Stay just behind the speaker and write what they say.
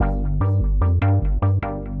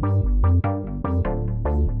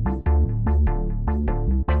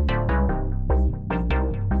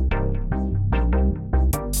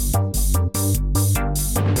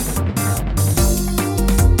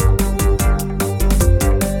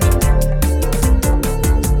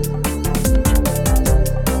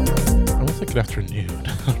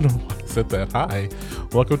said that. Hi.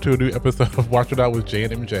 Welcome to a new episode of Watch It Out with Jay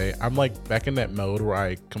and MJ. I'm like back in that mode where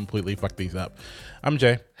I completely fuck these up. I'm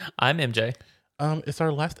Jay. I'm MJ. It's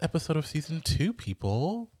our last episode of season 2,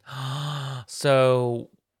 people. So,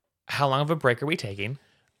 how long of a break are we taking?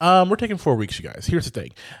 We're taking 4 weeks, you guys. Here's the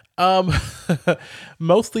thing.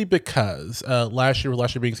 Mostly because last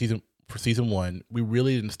year being season 1, we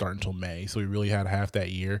really didn't start until May, so we really had half that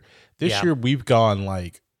year. This year we've gone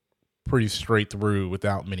like pretty straight through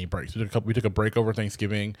without many breaks. We took a break over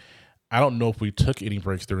Thanksgiving. I don't know if we took any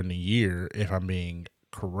breaks during the year, if I'm being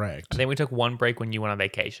correct. I think we took one break when you went on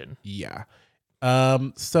vacation. Yeah.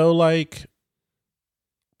 So like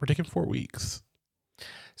we're taking 4 weeks.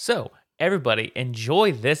 So, everybody,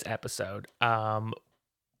 enjoy this episode.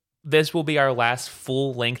 This will be our last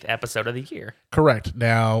full-length episode of the year. Correct.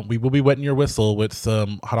 Now, we will be wetting your whistle with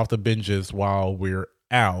some hot off the binges while we're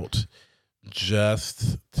out,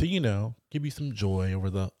 just to, give you some joy over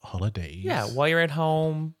the holidays. Yeah, while you're at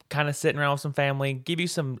home, kind of sitting around with some family, give you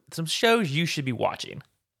some shows you should be watching.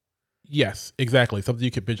 Yes, exactly. Something you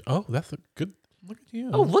could binge. Oh, that's a good... Look at you.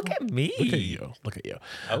 Oh, look at me. Look at you.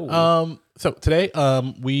 Oh. So today,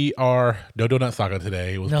 we are No Donut Saga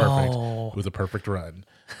today. It was perfect. No. It was a perfect run.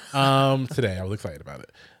 Today, I was excited about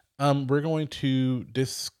it. We're going to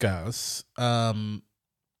discuss, I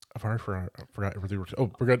forgot everything.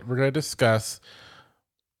 We're going to discuss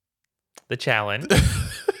The challenge.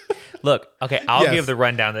 Look, okay, I'll give the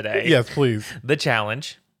rundown today. Yes, please. The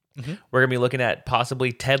challenge. Mm-hmm. We're going to be looking at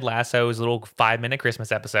possibly Ted Lasso's little 5-minute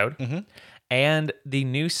Christmas episode. Mm-hmm. And the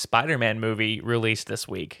new Spider-Man movie released this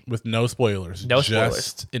week. With no spoilers.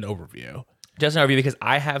 Just an overview. Just an overview because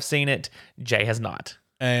I have seen it. Jay has not.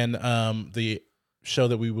 And the show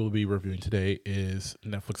that we will be reviewing today is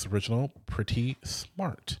Netflix original Pretty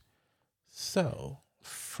Smart. So,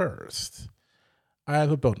 first, I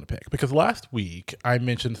have a bone to pick. Because last week, I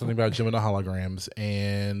mentioned something about Jim and the Holograms.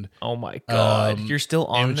 And oh my God. You're still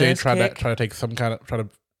on MJ this tried kick? to take some kind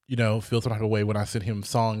of... feel some type of way when I sent him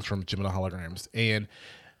songs from Jim and the Holograms. And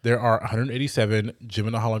there are 187 Jim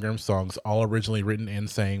and the Holograms songs, all originally written and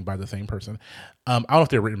sang by the same person. I don't know if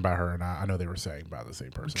they're written by her or not. I know they were sang by the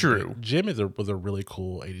same person. True. But Jim was a really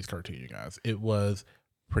cool 80s cartoon, you guys. It was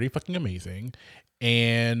pretty fucking amazing.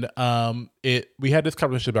 And we had this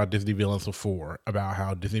conversation about Disney villains before, about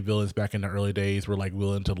how Disney villains back in the early days were like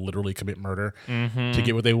willing to literally commit murder to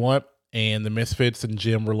get what they want. And the Misfits and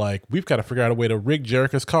Jim were like, we've got to figure out a way to rig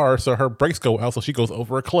Jerrica's car so her brakes go out so she goes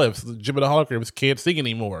over a cliff. So Jim and the Holograms can't sing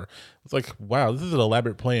anymore. It's like, wow, this is an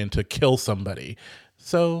elaborate plan to kill somebody.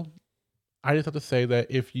 So I just have to say that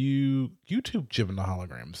if you YouTube Jim and the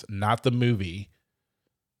Holograms, not the movie,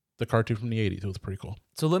 the cartoon from the 80s, it was pretty cool.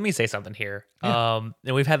 So let me say something here. Yeah.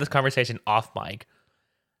 And we've had this conversation off mic.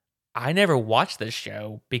 I never watched this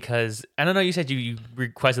show because I don't know. You said you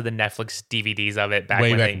requested the Netflix DVDs of it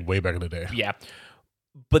way back in the day. Yeah,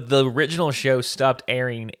 but the original show stopped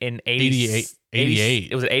airing in 88.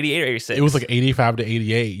 It was 88 or 86. It was like 85 to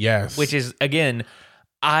 88. Yes, which is again,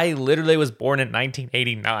 I literally was born in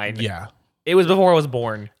 1989. Yeah, it was before I was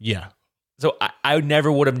born. Yeah. So I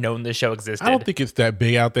never would have known this show existed. I don't think it's that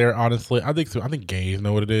big out there, honestly. I think gays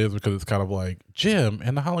know what it is because it's kind of like Jim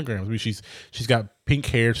and the Holograms. I mean, she's got pink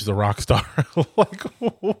hair. She's a rock star. Like,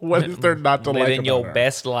 what is there not to like about living your her?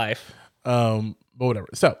 best life? But whatever.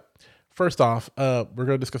 So, first off, we're going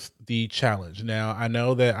to discuss the challenge. Now, I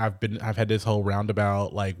know that I've had this whole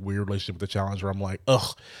roundabout like weird relationship with the challenge where I'm like,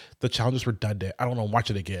 ugh, the challenge is redundant. I don't want to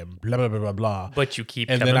watch it again. Blah blah blah blah blah. But you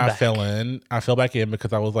keep and coming then I back. fell back in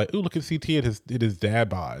because I was like, ooh, look at CT and his dad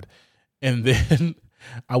bod. And then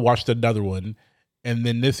I watched another one. And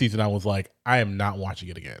then this season I was like, I am not watching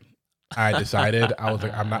it again. I decided I was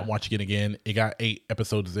like, I'm not watching it again. It got 8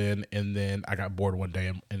 episodes in, and then I got bored one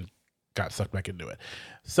day and got sucked back into it.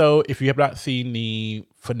 So if you have not seen the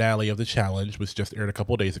finale of the challenge, which just aired a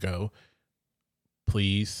couple of days ago,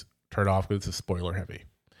 please turn it off because it's spoiler heavy.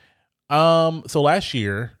 So last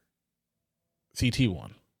year, CT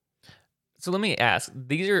won. So let me ask,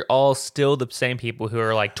 these are all still the same people who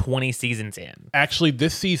are like 20 seasons in. Actually,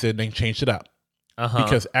 this season, they changed it up. Uh-huh.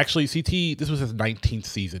 Because actually, CT, this was his 19th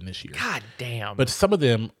season this year. God damn. But some of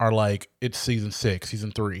them are like, it's season 6,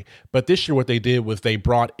 season 3. But this year, what they did was they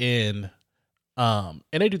brought in, and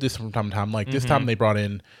they do this from time to time. Like this time they brought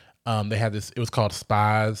in, they had this, it was called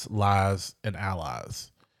Spies, Lies, and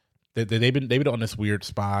Allies. They've been on this weird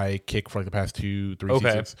spy kick for like the past 2-3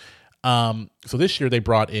 seasons. So this year they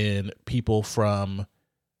brought in people from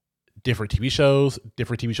different TV shows in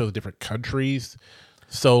different countries.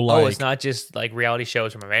 So like, it's not just like reality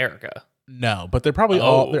shows from America. No, but they're probably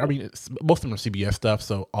all. I mean, most of them are CBS stuff,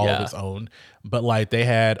 so all of it's own. But like, they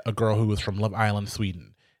had a girl who was from Love Island,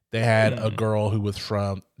 Sweden. They had a girl who was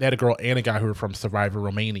from. They had a girl and a guy who were from Survivor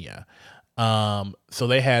Romania. So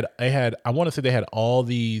they had. I want to say they had all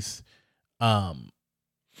these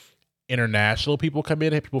international people come in.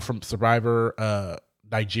 They had people from Survivor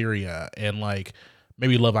Nigeria and like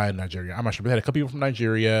maybe Love Island Nigeria. I'm not sure, but they had a couple people from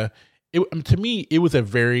Nigeria. To me, it was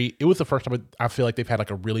the first time I feel like they've had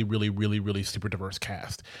like a really, really, really, really super diverse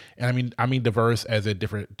cast. And I mean diverse as in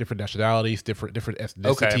different nationalities, different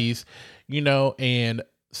ethnicities, and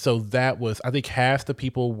so that was, I think half the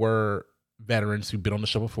people were veterans who'd been on the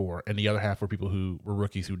show before, and the other half were people who were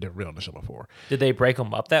rookies who'd never been on the show before. Did they break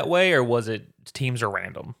them up that way, or was it teams are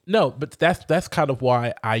random? No, but that's kind of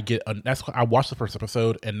why I watched the first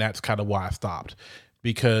episode, and that's kind of why I stopped.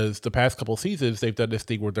 Because the past couple of seasons, they've done this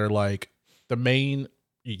thing where they're like,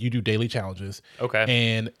 you do daily challenges. Okay.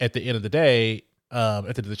 And at the end of the day, at the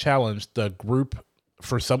end of the challenge, the group,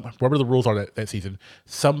 whatever the rules are that season,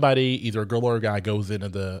 somebody, either a girl or a guy, goes into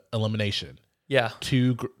the elimination. Yeah.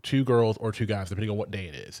 Two girls or two guys, depending on what day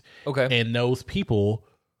it is. Okay. And those people,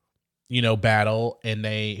 battle, and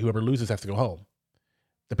whoever loses has to go home.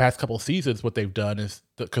 The past couple of seasons, what they've done is,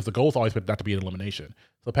 because the goal's always been not to be an elimination.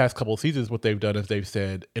 So the past couple of seasons, what they've done is they've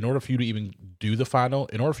said, in order for you to even do the final,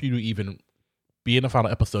 in order for you to even be in the final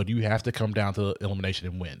episode, you have to come down to the elimination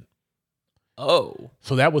and win. Oh.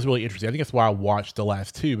 So that was really interesting. I think that's why I watched the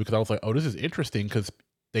last two, because I was like, oh, this is interesting, because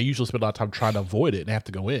they usually spend a lot of time trying to avoid it and have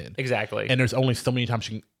to go in. Exactly. And there's only so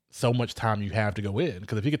much time you have to go in,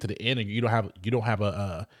 because if you get to the end and you don't have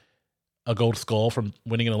a gold skull from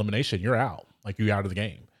winning an elimination, you're out. Like, you're out of the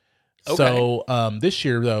game. Okay. So this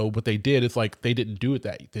year, though, what they did is like they didn't do it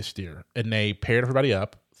this year, and they paired everybody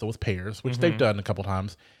up. So it was pairs, which they've done a couple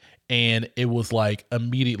times, and it was like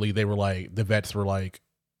immediately they were like, the vets were like,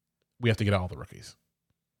 we have to get all the rookies.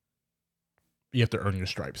 You have to earn your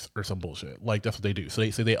stripes or some bullshit. Like, that's what they do. So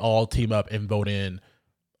they all team up and vote in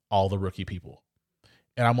all the rookie people,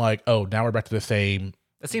 and I'm like, oh, now we're back to the same.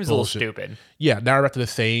 That seems bullshit. A little stupid. Yeah, now we're back to the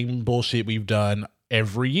same bullshit we've done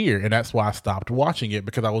every year, and that's why I stopped watching it,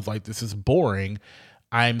 because I was like, this is boring.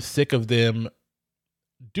 I'm sick of them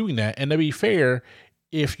doing that. And to be fair,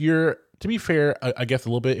 I guess a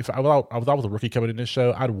little bit, if I was a rookie coming in this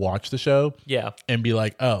show, I'd watch the show, and be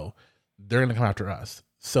like, oh, they're gonna come after us.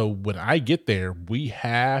 So when I get there, we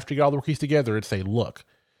have to get all the rookies together and say, look,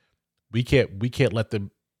 we can't let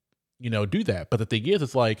them, do that. But the thing is,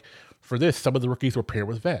 it's like, for this, some of the rookies were paired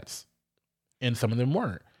with vets, and some of them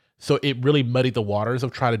weren't. So it really muddied the waters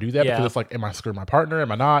of trying to do that, because it's like, am I screwing my partner?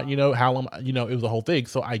 Am I not? How am I? It was a whole thing.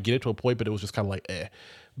 So I get it to a point, but it was just kind of like, eh.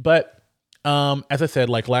 But as I said,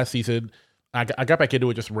 like last season, I got back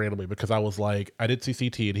into it just randomly, because I was like, I did see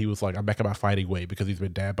CT, and he was like, I'm back at my fighting weight, because he's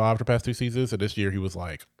been dad bod for the past 2 seasons. And this year he was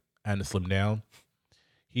like, I had to slim down.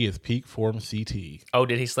 He is peak form CT. Oh,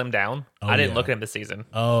 did he slim down? I didn't look at him this season.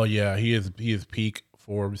 Oh yeah, he is peak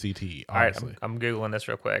form CT. Honestly. All right, I'm Googling this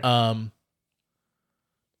real quick.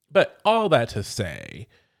 But all that to say,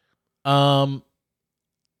 because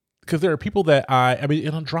there are people that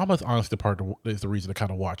and drama is honestly is the reason to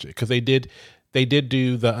kind of watch it, because they did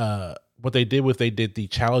do the what they did was they did the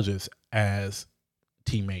challenges as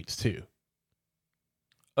teammates too.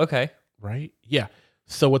 Okay. Right? Yeah.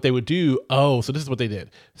 So what they would do, so this is what they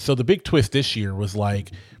did. So the big twist this year was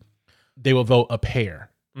like they will vote a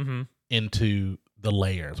pair into the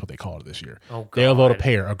layer, is what they called it this year. Oh, God. They'll vote a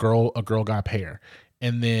pair, a girl guy pair.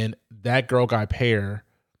 And then that girl guy pair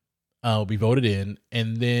will be voted in,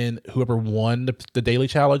 and then whoever won the daily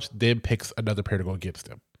challenge then picks another pair to go against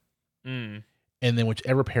them. And then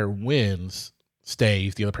whichever pair wins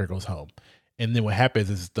stays, the other pair goes home. And then what happens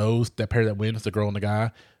is that pair that wins, the girl and the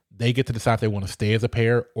guy, they get to decide if they want to stay as a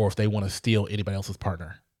pair or if they want to steal anybody else's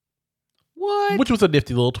partner. What? Which was a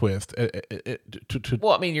nifty little twist.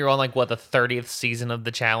 Well, I mean, you're on like the 30th season of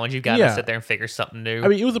the challenge. You've got to sit there and figure something new. I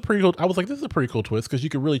mean, it was a pretty cool. I was like, this is a pretty cool twist, because you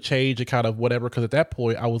could really change it, kind of whatever. Because at that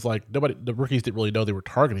point, I was like, the rookies didn't really know they were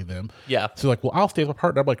targeting them. Yeah. So like, well, I'll stay with my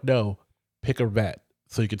partner. I'm like, no, pick a vet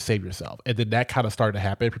so you can save yourself. And then that kind of started to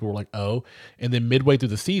happen. People were like, oh. And then midway through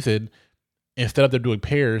the season, instead of them doing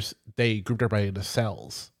pairs, they grouped everybody into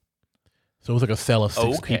cells. So it was like a cell of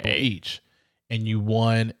 6 people each, and you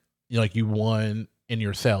won. You won in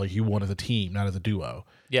your cell. You won as a team, not as a duo.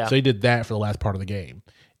 Yeah. So they did that for the last part of the game.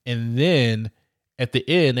 And then at the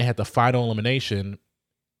end, they had the final elimination,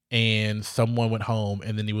 and someone went home,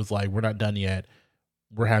 and then he was like, we're not done yet.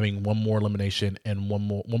 We're having one more elimination and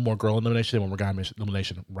one more girl elimination and one more guy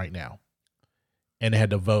elimination right now. And they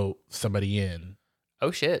had to vote somebody in.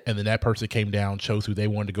 Oh, shit. And then that person came down, chose who they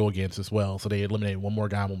wanted to go against as well. So they eliminated one more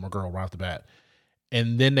guy and one more girl right off the bat.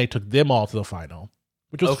 And then they took them all to the final,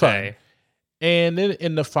 which was fun. And then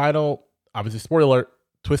in the final, obviously, spoiler alert,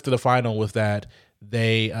 twist of the final was that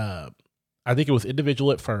they, I think it was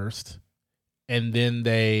individual at first, and then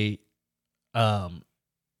they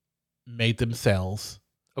made them cells.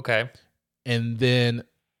 Okay. And then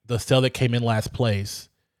the cell that came in last place,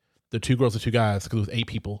 the 2 girls and 2 guys, because it was 8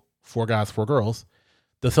 people, 4 guys, 4 girls.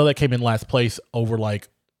 The cell that came in last place over like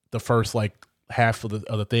the first like half of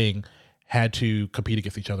the thing had to compete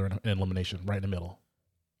against each other in elimination right in the middle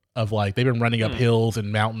of like, they've been running up hills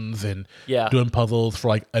and mountains and doing puzzles for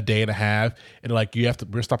like a day and a half. And like,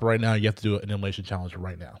 we're stopping right now. You have to do an elimination challenge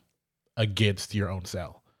right now against your own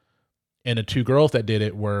cell. And the 2 girls that did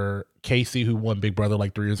it were Casey, who won Big Brother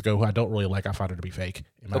like 3 years ago, who I don't really like. I found her to be fake,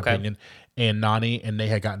 in my opinion. And Nani, and they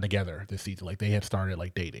had gotten together this season. Like, they had started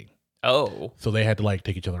like dating. Oh. So they had to like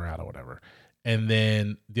take each other out or whatever. And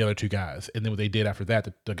then the other 2 guys. And then what they did after that,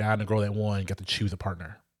 the guy and the girl that won got to choose a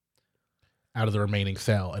partner out of the remaining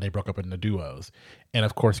cell, and they broke up into duos. And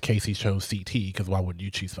of course, Casey chose CT, because why wouldn't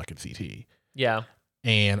you choose fucking CT? Yeah.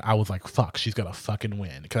 And I was like, fuck, she's gonna fucking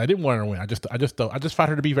win. Because I didn't want her to win. I just found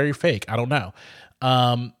her to be very fake. I don't know.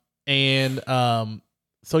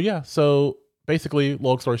 So yeah, so basically,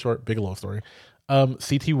 long story short, big long story.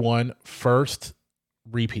 CT won first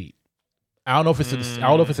repeat. I don't know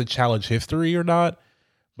if it's in challenge history or not,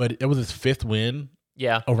 but it was his 5th win.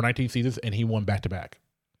 Yeah. Over 19 seasons, and he won back to back.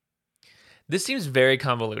 This seems very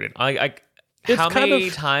convoluted. How many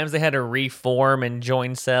times they had to reform and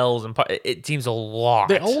join cells, and it seems a lot.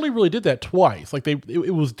 They only really did that twice. Like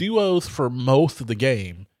it was duos for most of the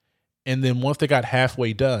game, and then once they got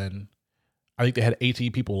halfway done, I think they had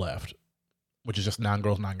 18 people left, which is just 9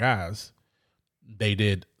 girls, 9 guys. They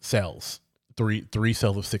did cells, three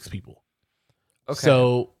cells of 6 people. Okay.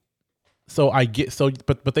 So I get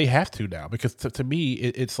but they have to now, because to me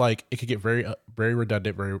it's like it could get very very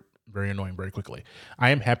redundant, very annoying very quickly.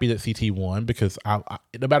 I am happy that CT won, because I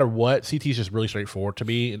no matter what, CT is just really straightforward to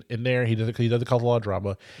me in there. He doesn't cause a lot of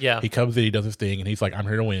drama. Yeah. He comes in, he does his thing, and he's like, I'm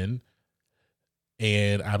here to win,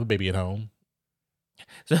 and I have a baby at home.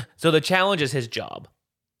 So the challenge is his job.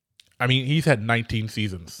 I mean, he's had 19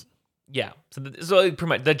 seasons. Yeah. So pretty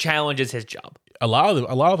much the challenge is his job. A lot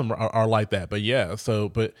of them are like that. But yeah,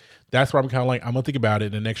 but that's where I'm kind of like, I'm gonna think about it,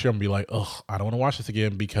 and then next year I'm gonna be like, oh, I don't want to watch this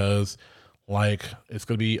again, because like they're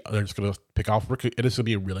just gonna pick off Rick, and it's gonna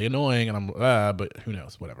be really annoying, and I'm but who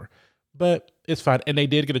knows, whatever. But it's fine. And they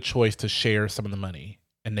did get a choice to share some of the money,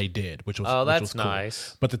 and they did, which was that's cool.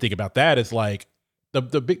 nice. But the thing about that is like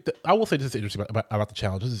I will say this is interesting about the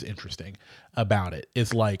challenge. This is interesting about it.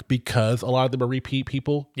 It's like, because a lot of them are repeat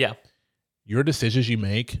people. Yeah. Your decisions you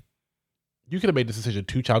make, you could have made this decision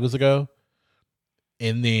 2 challenges ago,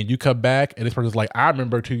 and then you come back and this person's like, I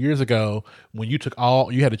remember 2 years ago when you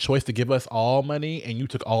had a choice to give us all money, and you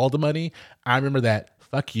took all the money. I remember that.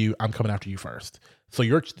 Fuck you. I'm coming after you first.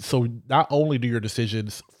 So not only do your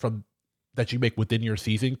decisions from that you make within your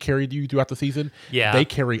season carry you throughout the season, they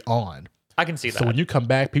carry on. I can see that. So when you come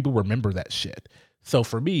back, people remember that shit. So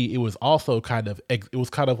for me, it was also kind of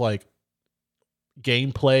like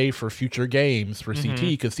gameplay for future games for CT,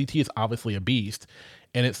 because CT is obviously a beast,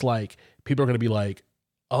 and it's like people are going to be like,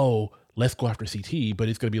 oh, let's go after CT, but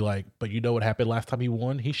it's going to be like, but you know what happened last time he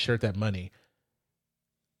won? He shared that money.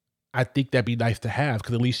 I think that'd be nice to have,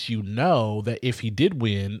 because at least you know that if he did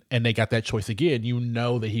win and they got that choice again, you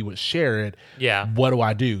know that he would share it. Yeah. What do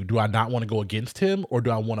I do? Do I not want to go against him, or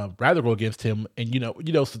do I want to rather go against him? And so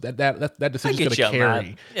that decision is going to carry.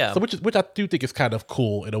 Man. Yeah. So which I do think is kind of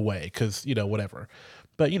cool in a way, because whatever.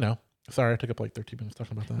 But sorry, I took up like 13 minutes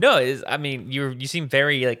talking about that. No, you seem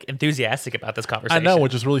very like enthusiastic about this conversation. I know,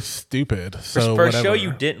 which is really stupid. So for a show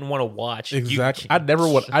you didn't want to watch. Exactly. I never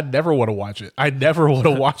want to watch it. I never want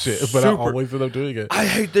to watch it, but I always end up doing it. I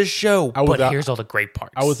hate this show, here's all the great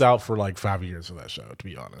parts. I was out for like 5 years for that show, to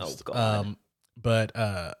be honest. Oh,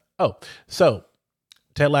 God. So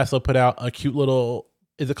Ted Lasso put out a cute little,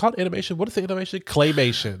 is it called animation? What is the animation?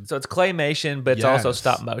 Claymation. So it's claymation, but it's also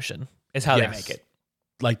stop motion. Is how they make it.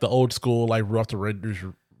 Like the old school, like Rudolph the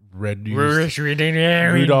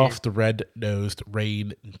Red-Nosed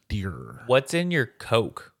Reindeer. What's in your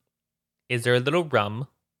Coke? Is there a little rum?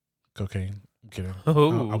 Cocaine. I'm kidding.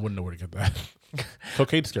 Oh. I wouldn't know where to get that.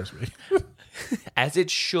 Cocaine scares me. As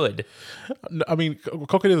it should. I mean,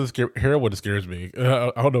 cocaine doesn't scare, heroin scares me.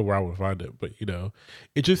 I don't know where I would find it, but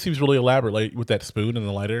it just seems really elaborate, like with that spoon and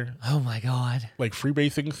the lighter. Oh my God. Like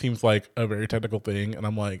freebasing seems like a very technical thing, and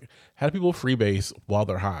I'm like, how do people freebase while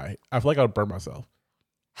they're high? I feel like I would burn myself.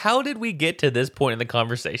 How did we get to this point in the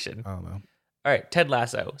conversation? I don't know. All right, Ted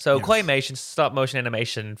Lasso. So claymation, stop motion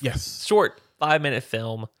animation. Yes. Short 5-minute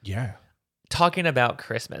film. Yeah. Talking about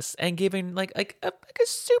Christmas and giving like a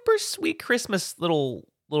super sweet Christmas little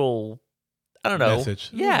I don't know. Message.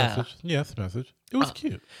 Yeah. Message. Yes, message. It was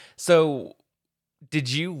cute. So did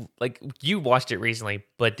you you watched it recently,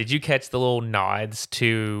 but did you catch the little nods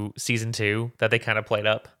to season 2 that they kind of played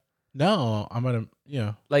up? No, I'm gonna.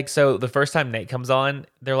 Yeah. Like, so the first time Nate comes on,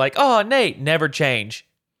 they're like, "Oh, Nate, never change."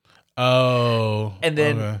 Oh. And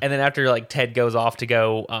then okay. after like Ted goes off to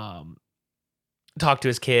go talk to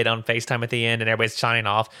his kid on FaceTime at the end and everybody's signing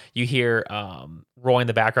off, you hear Roy in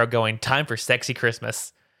the background going, "Time for sexy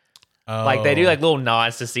Christmas." Like they do like little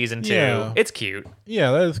nods to season 2. Yeah. It's cute.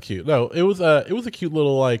 Yeah, that is cute. No, it was a cute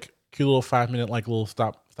little 5-minute little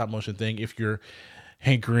stop motion thing. If you're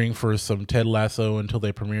hankering for some Ted Lasso until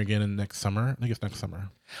they premiere again in next summer, I think it's next summer.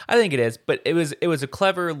 I think it is, but it was a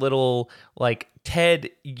clever little like Ted.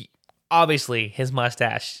 Obviously, his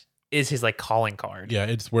mustache is his like calling card. Yeah,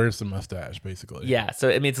 it's where's the mustache basically. Yeah, so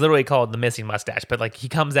I mean, it's literally called the missing mustache. But like he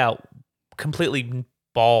comes out completely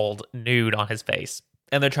bald, nude on his face,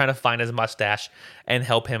 and they're trying to find his mustache and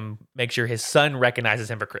help him make sure his son recognizes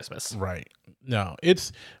him for Christmas. Right. No,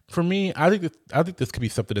 it's for me. I think this could be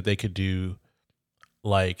something that they could do.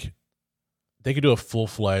 Like, they could do a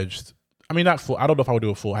full-fledged. I mean, not full. I don't know if I would do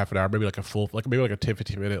a full half an hour. Maybe like a full, maybe like a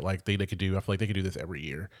 10-15 minute thing they could do. I feel like they could do this every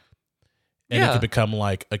year, and it could become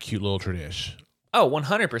like a cute little tradition. Oh,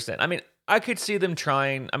 100%. I mean, I could see them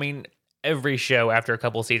trying. I mean, every show after a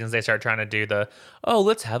couple of seasons, they start trying to do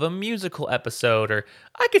let's have a musical episode, or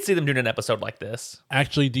I could see them doing an episode like this.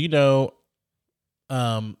 Actually, do you know,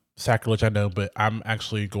 sacrilege, I know, but I'm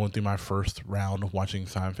actually going through my first round of watching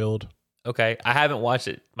Seinfeld. Okay, I haven't watched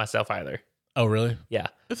it myself either. Oh, really? Yeah.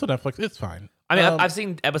 It's on Netflix. It's fine. I mean, I've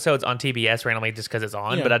seen episodes on TBS randomly just because it's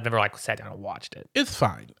on, Yeah. but I've never sat down and watched it. It's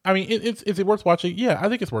fine. I mean, is it worth watching? Yeah, I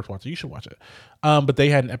think it's worth watching. You should watch it. But they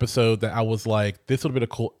had an episode that I was like, this would have been a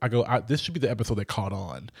cool. This should be the episode that caught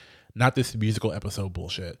on, not this musical episode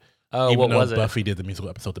bullshit. Oh, Even what though was it? Buffy did the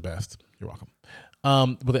musical episode the best. You're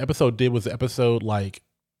welcome. What the episode did was the episode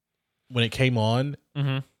when it came on,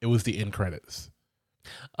 it was the end credits.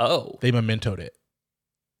 Oh, They mementoed it.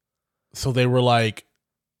 So they were like,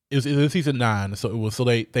 it was in season 9. So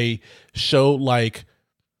they showed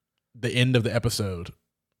the end of the episode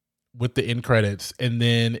with the end credits, and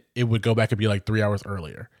then it would go back and be 3 hours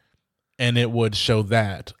earlier, and it would show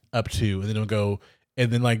that up to, and then it would go,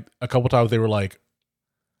 and then a couple times they were like,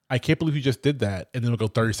 I can't believe you just did that, and then it would go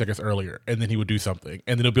 30 seconds earlier, and then he would do something,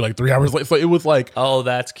 and then it'll be 3 hours later. So it was oh,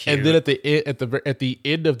 that's cute. and then at the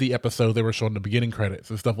end of the episode, they were showing the beginning credits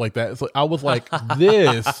and stuff like that. So I was like,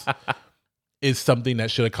 this is something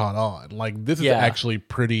that should have caught on. This is actually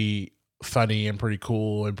pretty funny and pretty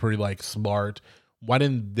cool and pretty smart. Why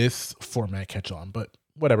didn't this format catch on? But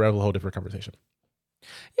whatever, that was a whole different conversation.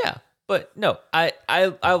 Yeah. But no, I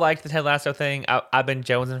like the Ted Lasso thing. I've been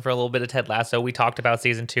jonesing for a little bit of Ted Lasso. We talked about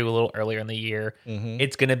season 2 a little earlier in the year.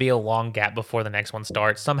 It's going to be a long gap before the next one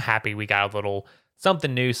starts. So I'm happy we got a little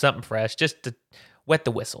something new, something fresh, just to wet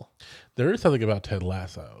the whistle. There is something about Ted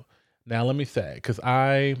Lasso. Now, let me say, because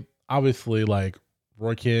I obviously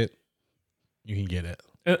Roy Kent, you can get it.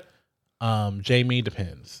 Jamie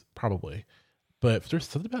depends, probably. But if there's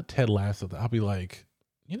something about Ted Lasso that I'll be like,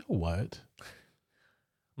 you know what?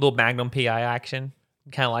 Little Magnum PI action.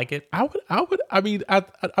 Kind of like it. I think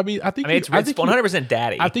It's 100%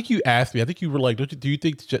 daddy. I think you asked me. I think you were like, do you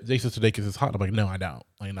think Jason Sudeikis is hot? I'm like, no, I don't.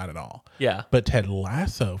 Not at all. Yeah. But Ted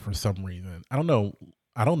Lasso, for some reason, I don't know.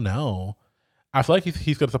 I feel like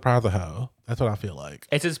he's gonna surprise a hoe. That's what I feel like.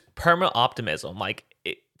 It's his permanent optimism.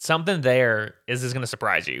 Something there is going to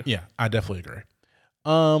surprise you. Yeah, I definitely agree.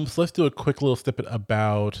 So let's do a quick little snippet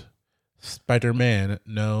about Spider-Man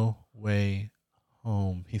No Way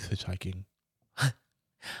Home. He's hitchhiking. All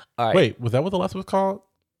right. Wait, was that what the last one was called?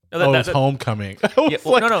 No, it's Homecoming. Yeah,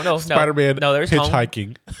 no. Spider-Man there's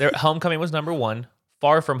hitchhiking. Homecoming was number 1.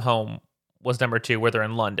 Far From Home was number 2, where they're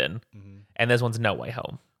in London. And this one's No Way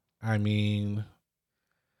Home. I mean,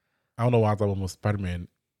 I don't know why I thought one was Spider-Man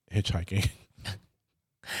hitchhiking.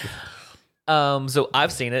 So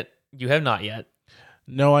I've seen it. You have not yet.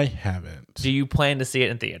 No, I haven't. Do you plan to see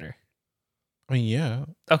it in theater? I mean, yeah.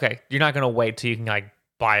 Okay, you're not going to wait till you can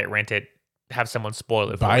buy it, rent it, have someone spoil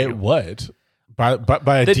it for buy you. It what? Buy a the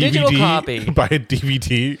DVD? Digital copy. Buy a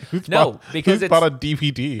DVD? Who's bought a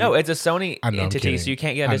DVD? No, it's a Sony I know, entity, so you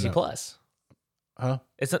can't get on Disney Plus. Huh?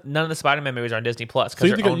 None of the Spider-Man movies are on Disney Plus. So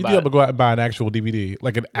you think I'm gonna go out and buy an actual DVD,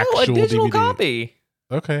 a digital DVD copy?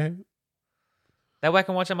 Okay, that way I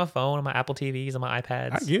can watch it on my phone, on my Apple TVs, on my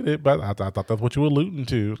iPads. I get it, but I thought that's what you were alluding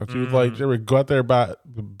to. That you was like, Jerry, go out there buy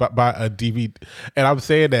a DVD, and I'm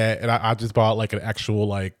saying that, and I just bought an actual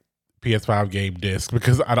PS5 game disc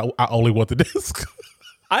because I only want the disc.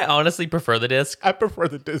 I honestly prefer the disc. I prefer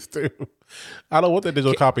the disc too. I don't want the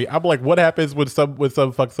digital copy. I'm like, what happens when some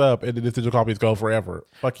fucks up and the digital copies go forever?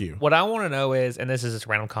 Fuck you. What I want to know is, and this is just a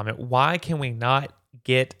random comment, why can we not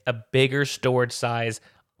get a bigger storage size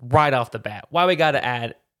right off the bat? Why we got to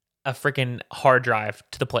add a freaking hard drive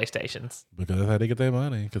to the PlayStations? Because that's how they get their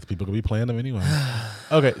money. Because people could be playing them anyway.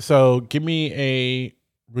 Okay, so give me a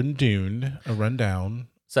rundown.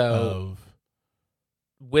 So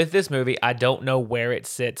with this movie, I don't know where it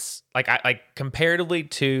sits. Like comparatively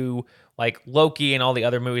to like Loki and all the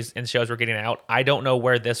other movies and shows we're getting out, I don't know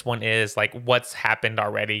where this one is. Like what's happened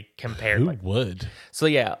already compared. Who would? So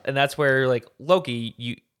yeah, and that's where like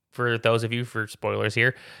Loki. For those of you, for spoilers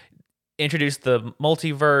here, introduced the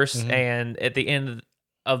multiverse, and at the end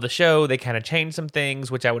of the show, they kind of changed some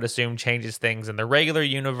things, which I would assume changes things in the regular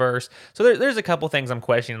universe. So there's a couple things I'm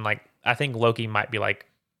questioning. Like I think Loki might be like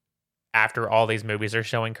after all these movies are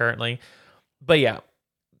showing currently. But yeah,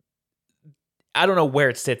 I don't know where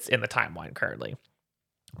it sits in the timeline currently.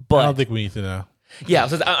 But I don't think we need to know. Yeah,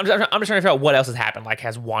 so I'm just trying to figure out what else has happened. Like,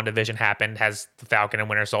 has WandaVision happened? Has the Falcon and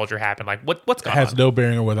Winter Soldier happened? Like, what's going on? It has no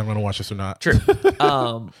bearing on whether I'm going to watch this or not. True.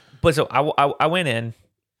 But so I went in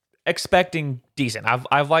expecting decent.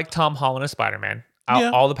 I've liked Tom Holland as Spider-Man.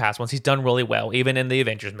 All the past ones. He's done really well, even in the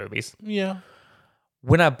Avengers movies. Yeah.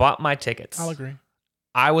 When I bought my tickets, I'll agree.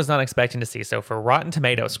 I was not expecting to see. So for Rotten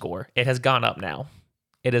Tomato score, it has gone up now.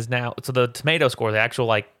 It is now, so the tomato score, the actual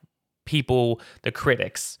like people, the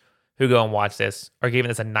critics who go and watch this are giving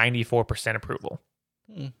this a 94% approval.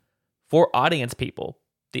 For audience people,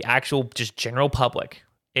 the actual just general public,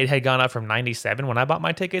 it had gone up from 97 when I bought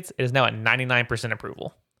my tickets. It is now at 99%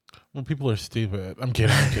 approval. Well, people are stupid. I'm kidding.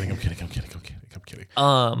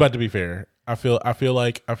 But to be fair, I feel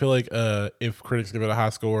like if critics give it a high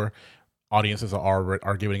score, audiences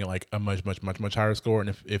are giving it like a much higher score,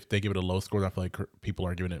 and if they give it a low score, I feel like people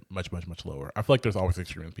are giving it much lower. I feel like there's always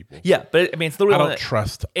extreme people. Yeah, but I mean, it's literally I don't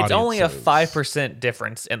trust. It's only a 5%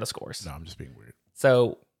 difference in the scores. No, I'm just being weird.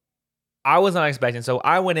 So I was not expecting. So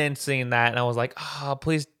I went in seeing that, and I was like, oh,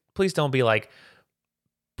 please don't be like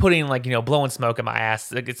putting like, you know, blowing smoke in my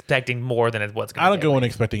ass, like expecting more than what's going to. I don't go in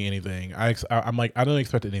expecting anything. I'm like, I don't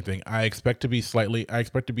expect anything. I expect to be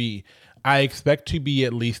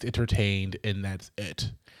at least entertained, and that's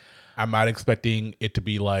it. I'm not expecting it to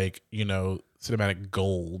be like, you know, cinematic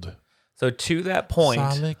gold. So to that point,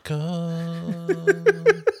 solid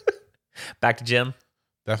gold. Back to Jim.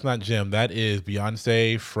 That's not Jim. That is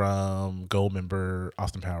Beyonce from Gold member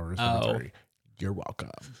Austin Powers. You're welcome.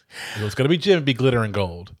 It was going to be Jim, be glitter and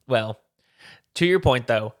gold. Well, to your point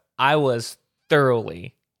though, I was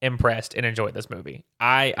thoroughly impressed and enjoyed this movie.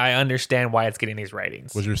 I understand why it's getting these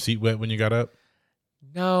ratings. Was your seat wet when you got up?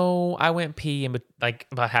 No, I went pee like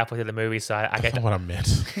about halfway through the movie, so I got what I meant.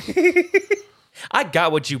 I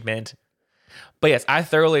got what you meant. But yes, I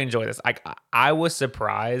thoroughly enjoyed this. I was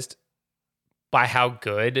surprised by how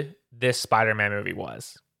good this Spider-Man movie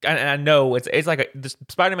was. And I know it's like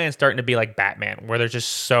Spider-Man is starting to be like Batman, where there's just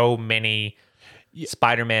so many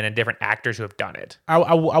Spider-Man and different actors who have done it.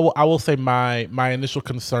 I will say my initial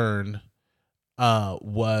concern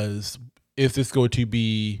was, is this going to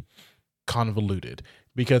be convoluted?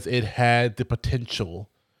 Because it had the potential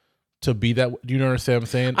to be that. Do you understand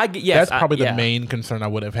what I'm saying? Yes, that's probably the main concern I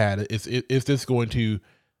would have had. Is this going to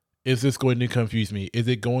confuse me?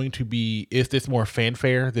 Is this more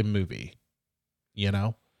fanfare than movie? You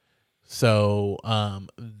know? So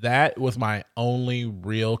that was my only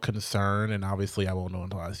real concern, and obviously I won't know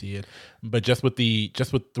until I see it. But just with the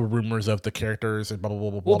rumors of the characters and blah blah blah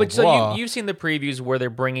blah. Well, but blah, so you've seen the previews where they're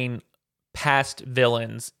bringing past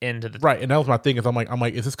villains into the right, and that was my thing. Is I'm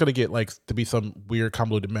like, is this going to get like to be some weird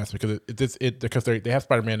convoluted mess? Because because they have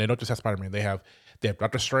Spider-Man, they don't just have Spider-Man, they have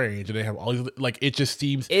Doctor Strange, and they have all these, like, it just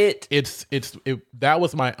seems that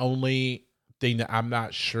was my only thing that I'm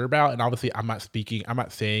not sure about. And obviously I'm not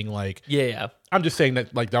saying like, I'm just saying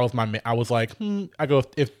that like that was I was like, I go,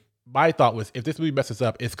 if my thought was, if this movie messes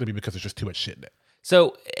up, it's gonna be because there's just too much shit in it.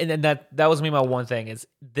 So, and then that was me, my one thing is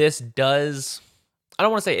this does, I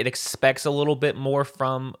don't want to say it expects a little bit more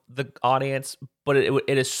from the audience, but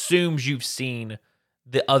it assumes you've seen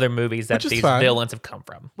the other movies that these villains have come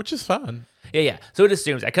from, which is fun. Yeah. So it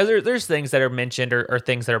assumes that, because there's things that are mentioned or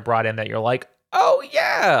things that are brought in that you're like, oh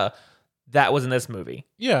yeah, that was in this movie.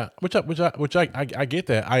 Yeah, which I get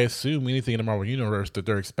that. I assume anything in the Marvel Universe that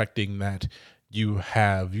they're expecting that you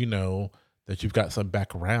have, you know, that you've got some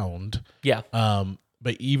background. Yeah.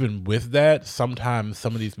 But even with that, sometimes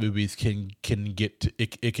some of these movies can get to,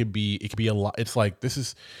 it can be a lot. It's like,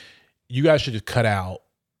 you guys should just cut out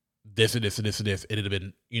this and this and this and this, it'd have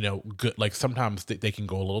been, good. Like sometimes they can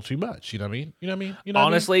go a little too much. You know what I mean? You know what I mean? You know what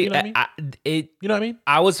Honestly, I mean? You know what I mean?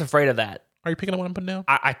 I was afraid of that. Are you picking up what I'm putting down?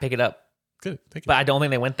 I pick it up. Good. Thank you. But I don't think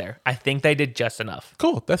they went there. I think they did just enough.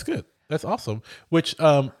 Cool. That's good. That's awesome. Which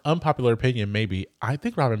unpopular opinion, maybe. I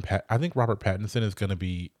think Robert Pattinson is going to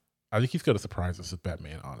be. I think he's going to surprise us with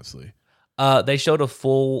Batman. Honestly, they showed a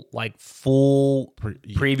full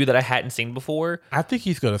preview that I hadn't seen before. I think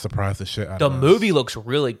he's going to surprise the shit out the of us. The movie looks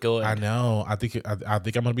really good. I know. I think I'm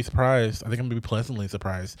going to be surprised. I think I'm going to be pleasantly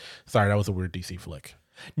surprised. Sorry, that was a weird DC flick.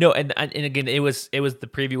 No, and again, it was the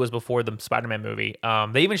preview was before the Spider-Man movie.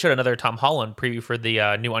 They even showed another Tom Holland preview for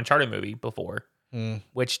the new Uncharted movie before,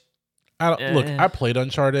 which look. I played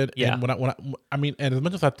Uncharted, yeah. And and as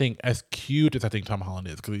much as I think, as cute as I think Tom Holland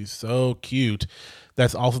is, because he's so cute,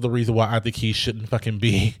 that's also the reason why I think he shouldn't fucking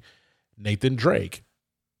be Nathan Drake.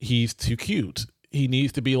 He's too cute. He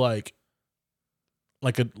needs to be like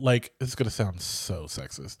this is gonna sound so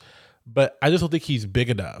sexist, but I just don't think he's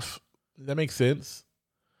big enough. Does that make sense?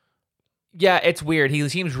 Yeah, it's weird. He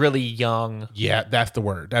seems really young. Yeah, that's the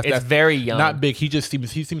word. That's very young. Not big. He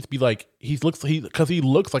seems to be like he looks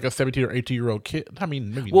like a 17 or 18-year-old kid. I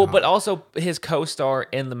mean, maybe well, not. But also his co-star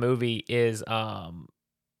in the movie is Mark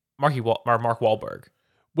Wahlberg,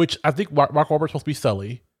 which I think Mark Wahlberg's supposed to be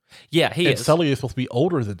Sully. Yeah, he and is. Sully is supposed to be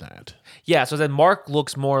older than that. Yeah, so then Mark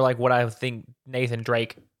looks more like what I think Nathan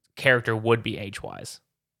Drake character would be age-wise.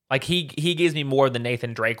 Like he gives me more of the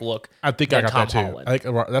Nathan Drake look. I think I got Tom that too. Holland. I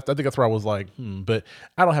think that's where I was like, but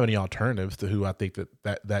I don't have any alternatives to who I think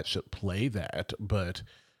that should play that. But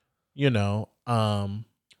whatever.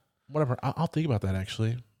 I'll think about that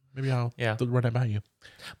actually. Maybe I'll run that by you.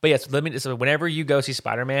 But yes, so whenever you go see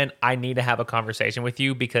Spider-Man, I need to have a conversation with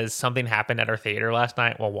you because something happened at our theater last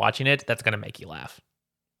night while watching it that's gonna make you laugh.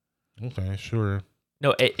 Okay, sure.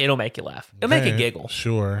 No, it'll make you laugh. It'll make you giggle.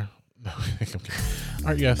 Sure. All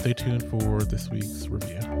right, yeah, stay tuned for this week's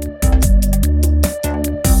review.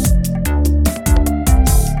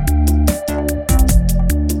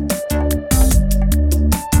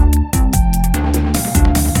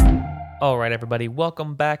 All right, everybody,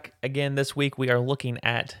 welcome back again. This week we are looking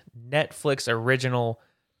at Netflix original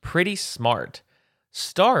Pretty Smart,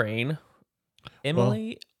 starring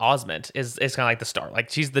Emily Osment. Is kind of like the star. Like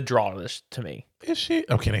she's the draw of this to me. Is she?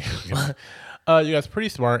 I'm kidding. You guys, Pretty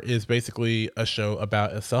Smart is basically a show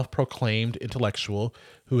about a self-proclaimed intellectual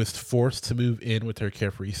who is forced to move in with her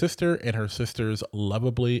carefree sister and her sister's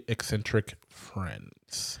lovably eccentric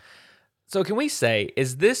friends. So can we say,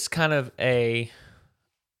 is this kind of a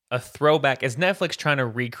throwback? Is Netflix trying to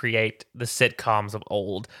recreate the sitcoms of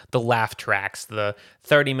old, the laugh tracks, the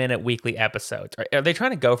 30-minute weekly episodes? Are they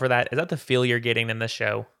trying to go for that? Is that the feel you're getting in this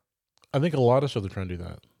show? I think a lot of shows are trying to do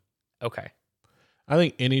that. Okay. I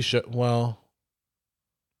think any show, well,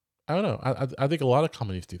 I don't know. I think a lot of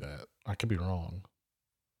comedies do that. I could be wrong.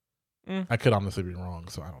 I could honestly be wrong,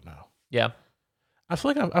 so I don't know. Yeah. I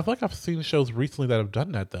feel like I've seen shows recently that have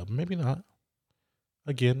done that though. Maybe not.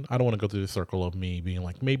 Again, I don't want to go through the circle of me being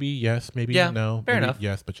like maybe yes, maybe no, fair maybe enough.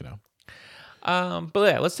 yes, but But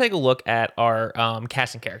yeah, let's take a look at our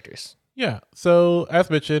casting characters. Yeah. So as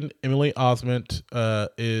mentioned, Emily Osment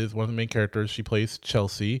is one of the main characters. She plays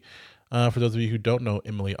Chelsea. For those of you who don't know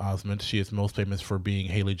Emily Osment, she is most famous for being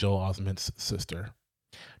Haley Joel Osment's sister.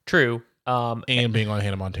 True. And being on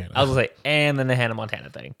Hannah Montana. I was gonna say, and then the Hannah Montana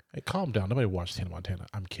thing. Hey, calm down. Nobody watched Hannah Montana.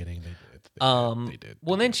 I'm kidding. They did. They did.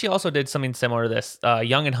 Well, then she also did something similar to this,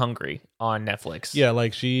 Young and Hungry on Netflix. Yeah,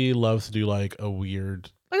 like she loves to do like a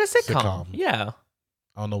weird, like a sitcom. Yeah.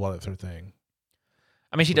 I don't know why that's her thing.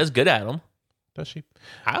 I mean, she does good at them. Does she?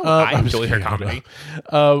 I enjoy her comedy.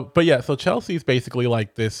 But yeah, so Chelsea's basically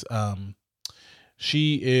like this.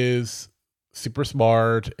 She is super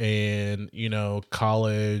smart and,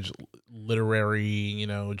 college, literary,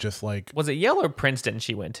 just like. Was it Yale or Princeton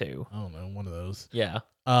she went to? I don't know, one of those. Yeah.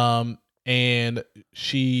 And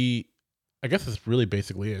she, I guess it's really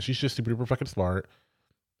basically it. She's just super duper fucking smart.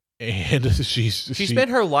 And she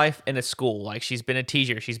spent her life in a school. Like she's been a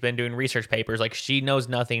teacher. She's been doing research papers. Like she knows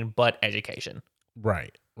nothing but education.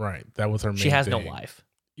 Right. That was her main She has thing. no life.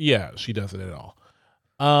 Yeah, she doesn't at all.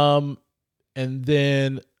 And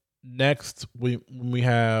then next we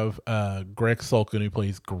have Greg Sulkin, who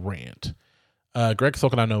plays Grant. Greg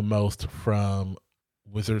Sulkin I know most from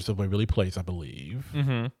Wizards of Waverly Place, I believe.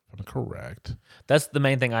 Mm-hmm. If I'm correct. That's the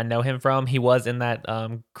main thing I know him from. He was in that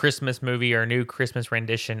Christmas movie or new Christmas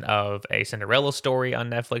rendition of A Cinderella Story on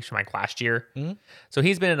Netflix from like last year. Mm-hmm. So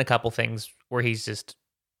he's been in a couple things where he's just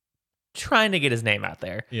trying to get his name out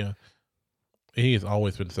there. Yeah. He has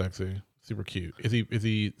always been sexy. Super cute. Is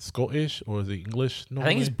he Scottish or is he English normally? I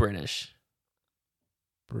think he's British.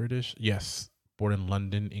 British. Yes, born in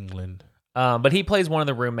London, England. But he plays one of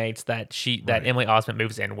the roommates that Right. Emily Osment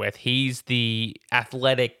moves in with. He's the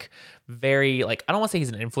athletic, very like I don't want to say he's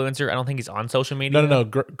an influencer. I don't think he's on social media. No.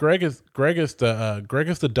 Greg is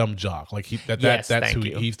the dumb jock. Like Yes, that's thank who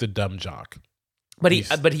you. he's the dumb jock. But He's-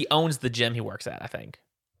 he owns the gym he works at, I think,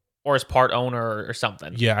 or is part owner or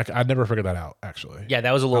something. Yeah, I never figured that out actually. Yeah,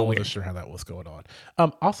 that was a I little wasn't weird. sure how that was going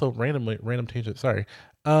on. Also random tangent. Sorry.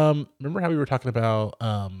 Remember how we were talking about?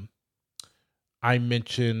 I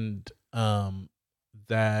mentioned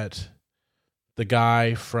that the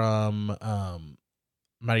guy from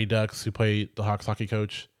Mighty Ducks who played the Hawks hockey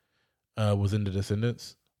coach was in The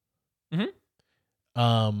Descendants.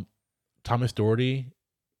 Thomas Doherty,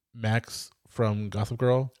 Max from Gossip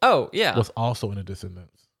Girl, Oh yeah, was also in The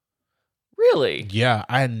Descendants. really? Yeah,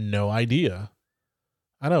 I had no idea.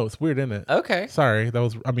 I know it's weird, isn't it? Okay. Sorry, that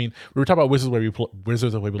was. I mean, we were talking about Wizards of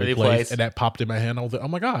Waverly Waverly Place, Place. and that popped in my head. I was like, oh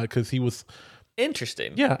my god, because he was.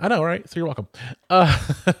 Interesting. Yeah, I know, right? So you're welcome.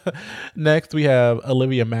 Next, we have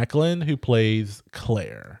Olivia Macklin, who plays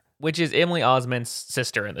Claire. Which is Emily Osment's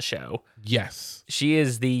sister in the show. Yes. She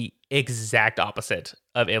is the exact opposite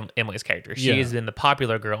of Emily's character. She Yeah. has been the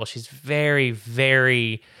popular girl. She's very,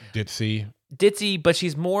 very Ditzy. ditzy, but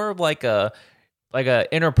she's more of like a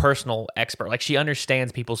interpersonal expert. Like she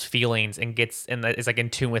understands people's feelings and is like in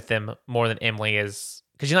tune with them more than Emily is,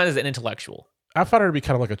 because she's not as an intellectual. I found her to be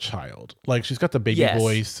kind of like a child. Like she's got the baby Yes.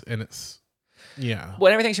 voice, and it's Well,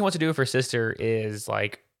 everything she wants to do with her sister is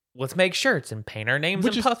like, let's make shirts and paint our names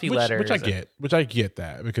in puffy letters. Which I get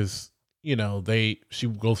that because she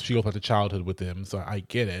goes back to childhood with them, so I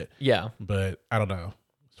get it. Yeah. But I don't know,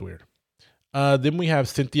 it's weird. Then we have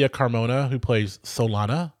Cynthia Carmona, who plays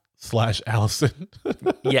Solana / Allison.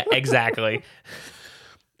 Yeah, exactly.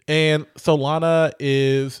 And Solana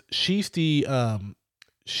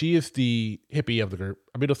she is the hippie of the group.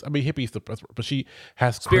 I mean hippie's but she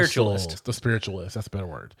has Spiritualist. crystals. The spiritualist, that's a better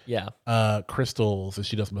word. Yeah. Crystals, and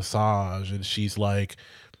she does massage, and she's like,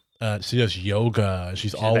 she does yoga. And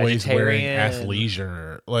she's a always wearing vegetarian.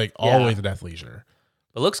 athleisure, like Yeah. always in athleisure.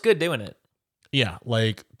 But looks good doing it. Yeah,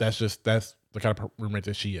 like that's the kind of roommate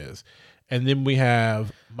that she is. And then we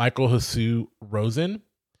have Michael Hasu Rosen,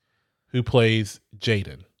 who plays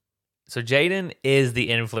Jaden. So Jaden is the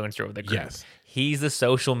influencer of the group. Yes. He's the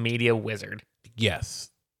social media wizard. Yes.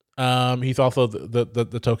 He's also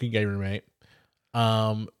the token gay roommate.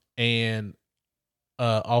 And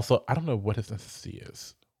also I don't know what his ethnicity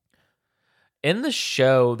is. In the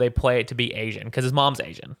show, they play it to be Asian because his mom's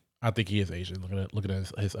Asian. I think he is Asian. Looking at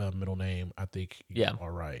his middle name, I think you Yeah.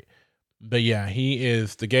 are right. But yeah, he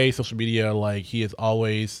is the gay social media. Like he is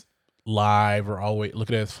always live or always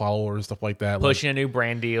looking at his followers, stuff like that. Pushing a new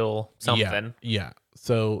brand deal, something. Yeah.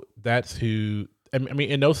 So that's who. I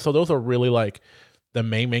mean, and those are really like the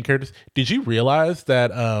main characters. Did you realize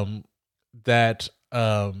that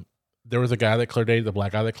there was a guy that Claire dated, the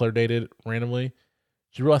black guy that Claire dated randomly?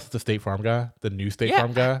 Did you realize it's the State Farm guy, the new State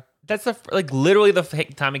Farm guy? That's literally the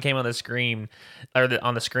time he came on the screen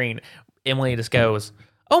on the screen. Emily just goes,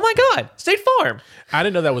 "Oh my God, State Farm!" I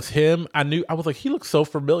didn't know that was him. I was like, he looks so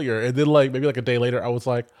familiar. And then like maybe like a day later, I was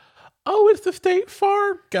like, oh, it's the State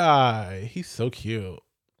Farm guy. He's so cute.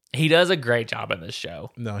 He does a great job in this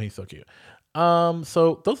show. No, he's so cute.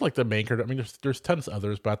 So those are like the main characters. I mean, there's tons of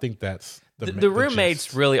others, but I think that's The roommates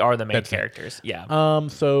gist. really are the main That's it. characters. Yeah.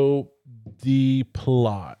 So the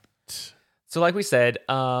plot. So like we said,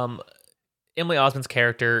 Emily Osment's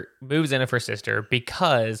character moves in with her sister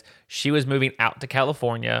because she was moving out to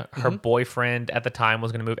California. Her boyfriend at the time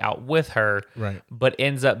was going to move out with her, Right. but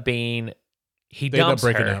ends up being They end up dumps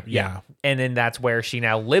breaking her. up. Yeah. And then that's where she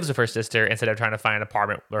now lives with her sister instead of trying to find an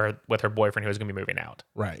apartment with her boyfriend who was going to be moving out.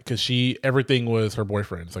 Right. Because everything was her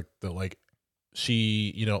boyfriend's.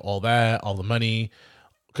 She, all the money.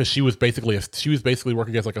 Because she was basically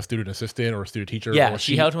working as like a student assistant or a student teacher. Yeah, or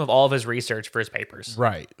she helped him with all of his research for his papers.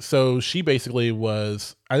 Right. So she basically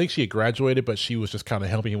I think she had graduated, but she was just kind of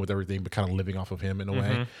helping him with everything, but kind of living off of him in a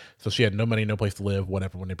way. So she had no money, no place to live,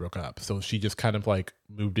 whatever, when they broke up. So she just kind of like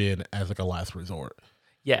moved in as like a last resort.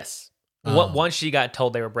 Yes. Once she got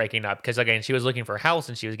told they were breaking up, because again, she was looking for a house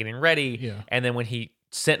and she was getting ready. Yeah. And then when he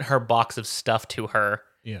sent her box of stuff to her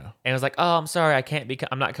Yeah. and was like, "Oh, I'm sorry,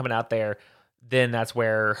 I'm not coming out there." Then that's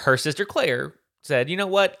where her sister Claire said, "You know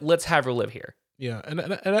what? Let's have her live here." Yeah. And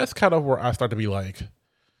that's kind of where I start to be like,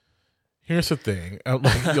 here's the thing.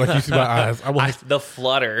 Like you see my eyes. I'm like, The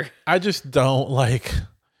flutter. I just don't like.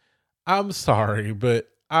 I'm sorry, but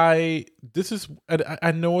I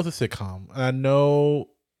know it's a sitcom. And I know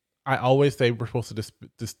I always say we're supposed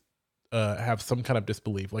to have some kind of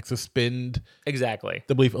disbelief, like suspend Exactly.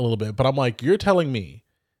 the belief a little bit. But I'm like, you're telling me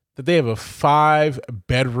that they have a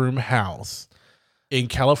 5-bedroom house in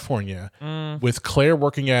California with Claire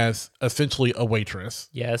working as essentially a waitress.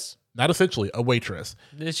 Yes. Not essentially, a waitress.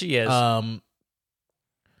 She is.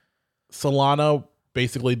 Solana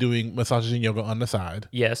basically doing massages and yoga on the side.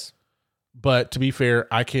 Yes. But to be fair,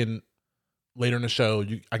 I can, later in the show,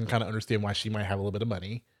 I can kind of understand why she might have a little bit of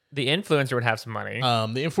money. The influencer would have some money.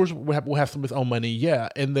 The influencer will have some of his own money, yeah.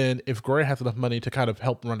 And then if Gloria has enough money to kind of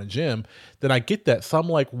help run a gym, then I get that. So I'm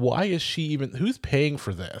like, why is she even, who's paying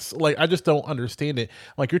for this? Like, I just don't understand it.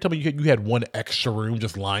 Like, you're telling me you had one extra room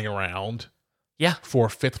just lying around? Yeah. For a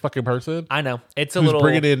fifth fucking person? I know. It's a who's little...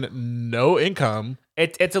 bringing in no income.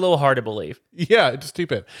 It's a little hard to believe. Yeah, it's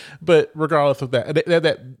stupid. But regardless of that, they have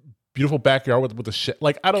that beautiful backyard with the shit.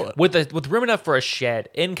 Like, I don't... With room enough for a shed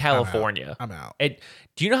in California. I'm out.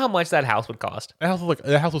 Do you know how much that house would cost? That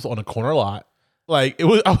house was on a corner lot. Like, it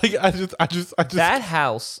was... I just... That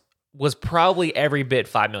house was probably every bit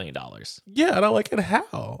 $5 million. Yeah, and I'm like, and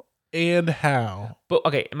how? But,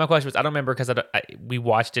 okay, my question was, I don't remember because we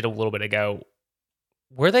watched it a little bit ago.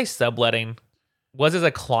 Were they subletting? Was it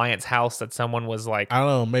a client's house that someone was like... I don't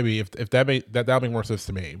know, maybe if that'll make more sense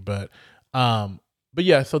to me. But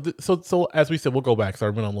yeah, so as we said, we'll go back.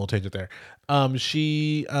 Sorry, we went on a little tangent there.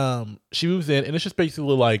 She moves in, and it's just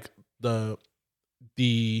basically like the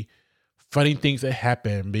funny things that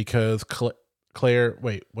happen because Claire.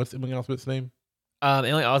 Wait, what's Emily Osment's name?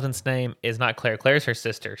 Emily Osment's name is not Claire. Claire's her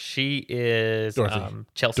sister. She is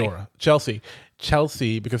Chelsea.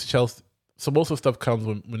 Chelsea, because Chelsea. So most of the stuff comes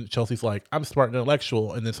when Chelsea's like, I'm smart and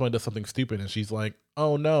intellectual, and then somebody does something stupid, and she's like,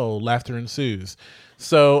 oh no, laughter ensues.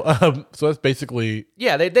 So that's basically...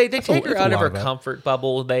 Yeah, they take her out of her comfort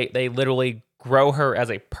bubble. They literally grow her as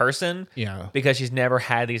a person. Yeah. Because she's never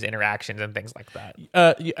had these interactions and things like that.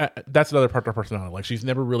 Yeah, that's another part of her personality. Like, she's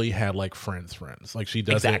never really had like friends. Like, she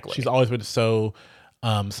doesn't... Exactly. She's always been so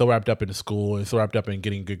wrapped up into school and so wrapped up in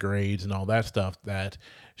getting good grades and all that stuff that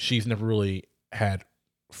she's never really had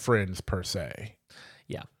friends per se.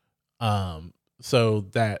 Yeah. So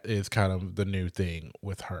that is kind of the new thing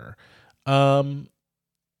with her.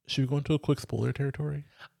 Should we go into a quick spoiler territory?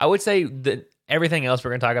 I would say that everything else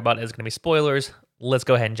we're going to talk about is going to be spoilers. Let's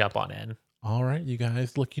go ahead and jump on in. All right, you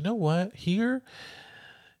guys. Look, you know what? Here,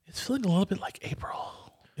 it's feeling a little bit like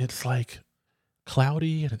April. It's like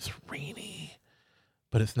cloudy and it's rainy,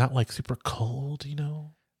 but it's not like super cold,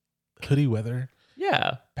 hoodie weather.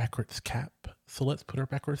 Yeah. Backwards cap. So let's put our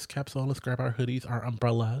backwards caps on. Let's grab our hoodies, our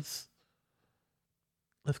umbrellas.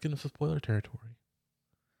 Let's get into spoiler territory.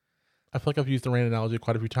 I feel like I've used the rain analogy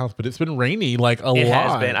quite a few times, but it's been rainy like a lot. It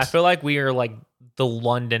has been. I feel like we are like the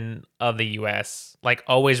London of the U.S. Like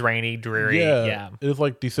always rainy, dreary. Yeah. It's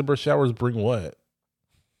like December showers bring what?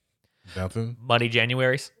 Nothing. Muddy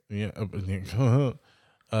Januaries. Yeah.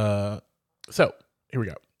 So here we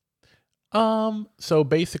go. So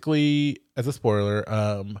basically, as a spoiler,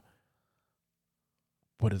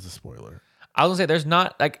 what is a spoiler? I was gonna say there's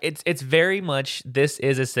not like it's very much this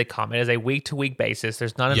is a sitcom. It is a week to week basis.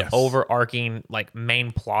 There's not an overarching like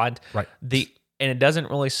main plot. Right. And it doesn't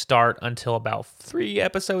really start until about 3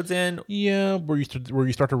 episodes in. Yeah, where you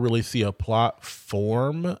start to really see a plot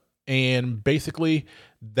form, and basically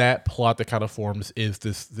that plot that kind of forms is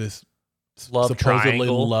this supposedly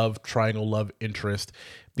love triangle, love interest,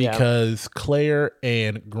 because Claire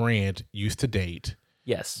and Grant used to date.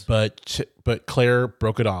 Yes, but Claire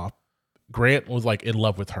broke it off. Grant was like in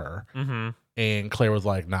love with her, and Claire was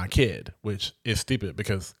like, "Nah, kid," which is stupid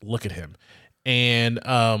because look at him. And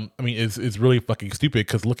I mean, it's really fucking stupid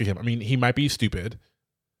because look at him. I mean, he might be stupid,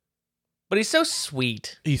 but he's so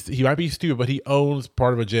sweet. He might be stupid, but he owns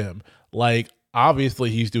part of a gym. Like, obviously,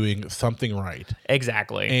 he's doing something right.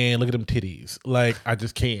 Exactly. And look at them titties. Like, I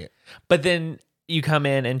just can't. But then you come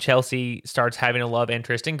in and Chelsea starts having a love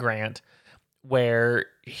interest in Grant, where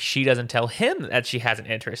she doesn't tell him that she has an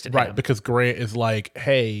interest in him. Right, because Grant is like,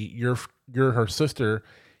 hey, you're her sister.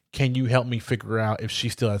 Can you help me figure out if she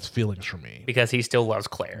still has feelings for me? Because he still loves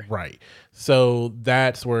Claire. Right. So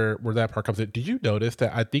that's where that part comes in. Did you notice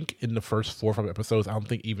that I think in the first 4 or 5 episodes, I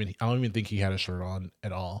don't even think he had a shirt on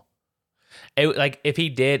at all. Like if he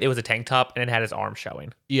did, it was a tank top and it had his arm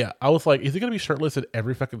showing. Yeah. I was like, is he going to be shirtless in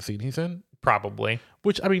every fucking scene he's in? Probably.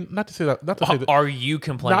 Which, I mean, not to say that. Are you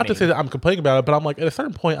complaining? Not to say that I'm complaining about it, but I'm like, at a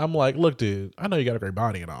certain point, I'm like, look, dude, I know you got a great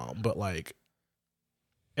body and all, but like,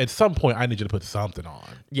 at some point, I need you to put something on.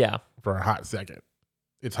 Yeah. For a hot second.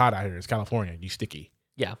 It's hot out here. It's California. You sticky.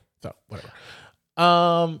 Yeah. So, whatever.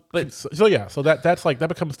 But so yeah. So that's like, that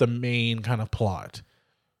becomes the main kind of plot.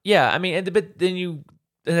 Yeah. I mean, but then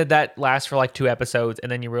that lasts for like 2 episodes, and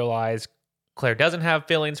then you realize Claire doesn't have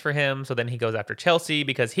feelings for him, so then he goes after Chelsea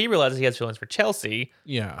because he realizes he has feelings for Chelsea.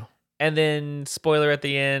 Yeah. And then, spoiler at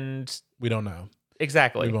the end. We don't know.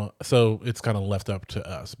 Exactly. We won't, so it's kind of left up to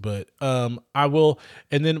us. But I will.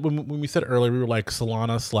 And then when we said earlier, we were like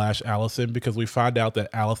Solana / Allison, because we find out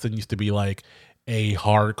that Allison used to be like a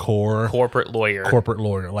hardcore corporate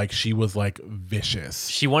lawyer. Like she was like vicious.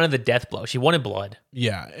 She wanted the death blow. She wanted blood.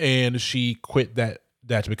 Yeah. And she quit that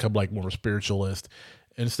to become like more spiritualist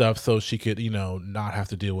and stuff, so she could, not have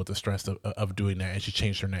to deal with the stress of doing that. And she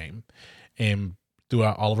changed her name and threw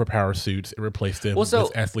out all of her power suits and replaced them with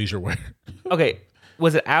athleisure wear. Okay.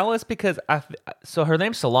 Was it Alice? Because so her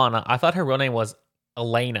name's Solana. I thought her real name was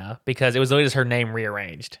Elena because it was literally just her name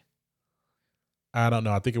rearranged. I don't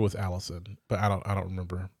know. I think it was Allison, but I don't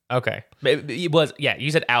remember. Okay. It was, yeah,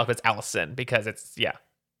 you said Alice, but it's Allison because it's, yeah.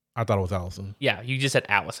 I thought it was Allison. Yeah, you just said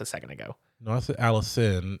Alice a second ago. No, I said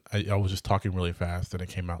Allison. I was just talking really fast and it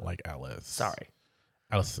came out like Alice. Sorry.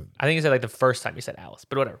 Allison. I think you said like the first time you said Alice,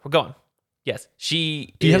 but whatever. We're going. Yes,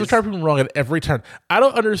 she You have to try to prove him wrong at every turn. I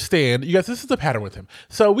don't understand. You guys, this is the pattern with him.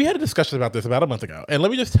 So we had a discussion about this about a month ago. And let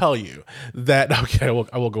me just tell you that, okay,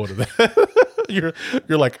 I will go into that.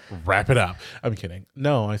 You're like, wrap it up. I'm kidding.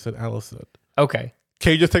 No, I said Allison. Okay.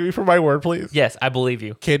 Can you just take me for my word, please? Yes, I believe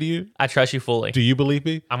you. Can you? I trust you fully. Do you believe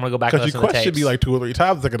me? I'm going to go back and listen to the tapes. Because you questioned me like 2 or 3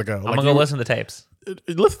 times a second ago. I'm going to go listen to the tapes.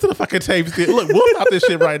 Listen to the fucking tapes. Look, we'll stop this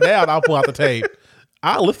shit right now and I'll pull out the tape.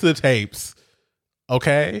 I'll listen to the tapes.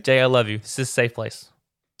 Okay? Jay, I love you. This is a safe place.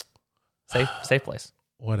 Safe place.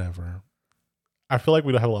 Whatever. I feel like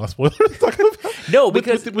we don't have a lot of spoilers to talk about. No,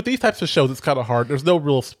 because with these types of shows, it's kind of hard. There's no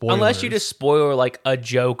real spoilers. Unless you just spoil like a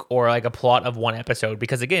joke or like a plot of one episode.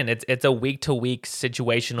 Because again, it's a week-to-week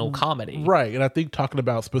situational comedy. Right. And I think talking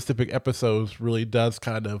about specific episodes really does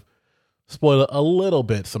kind of spoil it a little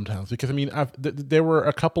bit sometimes. Because, I mean, there were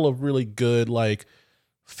a couple of really good, like,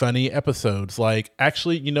 funny episodes. Like,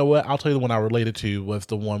 actually, you know what? I'll tell you the one I related to was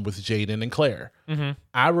the one with Jaden and Claire. Mm-hmm.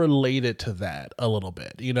 I related to that a little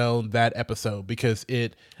bit, that episode, because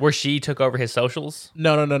where she took over his socials?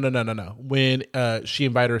 No. When she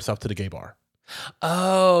invited herself to the gay bar.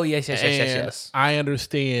 Oh, yes. I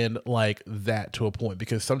understand like that to a point,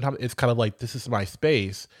 because sometimes it's kind of like, this is my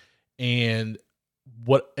space, and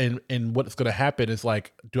what's going to happen is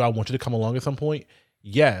like, do I want you to come along at some point?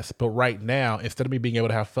 Yes, but right now, instead of me being able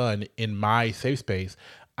to have fun in my safe space,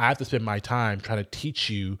 I have to spend my time trying to teach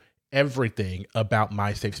you everything about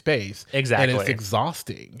my safe space. Exactly. And it's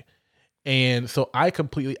exhausting. And so I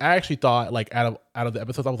actually thought, like, out of the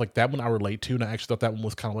episodes, I was like, that one I relate to, and I actually thought that one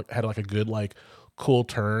was kind of like, had like a good, like, cool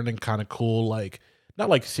turn and kind of cool, like, not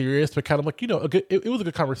like serious, but kind of like, it was a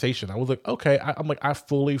good conversation. I was like, okay, I'm like, I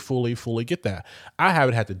fully get that. I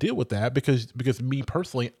haven't had to deal with that because me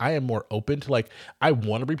personally, I am more open to, like, I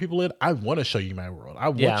want to bring people in. I want to show you my world. I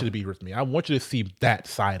want you to be with me. I want you to see that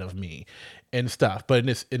side of me and stuff. But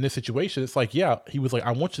in this situation, it's like, yeah, he was like,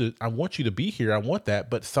 I want you to be here. I want that.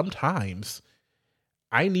 But sometimes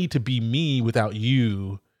I need to be me without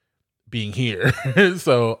you being here.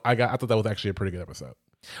 So I thought that was actually a pretty good episode.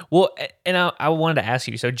 Well, and I wanted to ask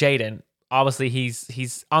you. So Jaden, obviously,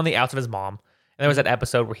 he's on the outs of his mom. And there was that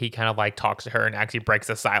episode where he kind of like talks to her and actually breaks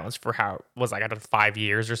the silence for how it was like after 5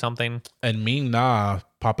 years or something. And Ming Na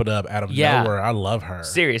popping up out of nowhere. I love her.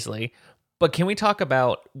 Seriously. But can we talk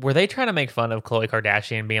about, were they trying to make fun of Khloe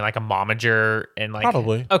Kardashian being like a momager and like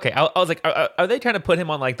probably? Okay, I was like, are they trying to put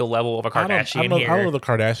him on like the level of a Kardashian here? I don't know the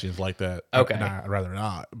Kardashians like that. Okay, I'd rather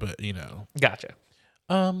not. But gotcha.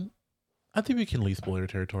 I think we can leave spoiler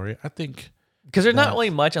territory. I think because there's not really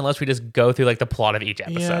much unless we just go through like the plot of each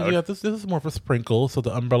episode. Yeah. This is more of a sprinkle, so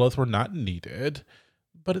the umbrellas were not needed,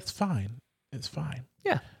 but it's fine. It's fine.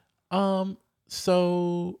 Yeah.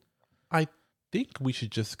 So I think we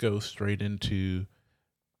should just go straight into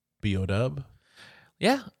B.O.W.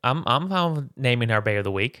 Yeah, I'm naming our Bay of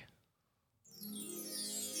the Week.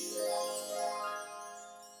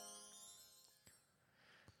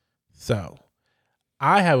 So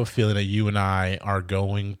I have a feeling that you and I are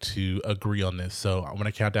going to agree on this. So I'm going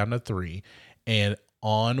to count down to 3, and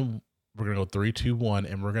we're going to go 3, 2, 1,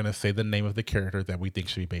 and we're going to say the name of the character that we think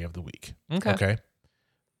should be Bae of the Week. Okay.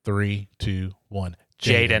 3, 2, 1.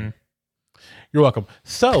 Jaden. You're welcome.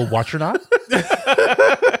 So, watch or not?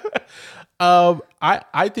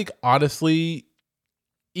 I think honestly,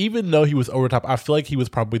 even though he was over top, I feel like he was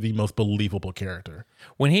probably the most believable character.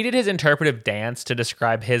 When he did his interpretive dance to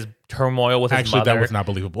describe his turmoil with his mother. Actually, that was not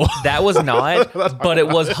believable. That was not, but it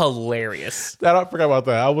was hilarious. I forgot about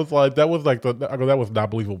that. I was like, that was not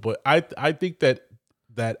believable. But I think that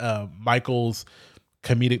Michael's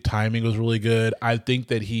comedic timing was really good. I think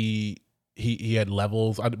that he he had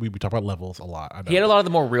levels. We talk about levels a lot. I know. He had a lot of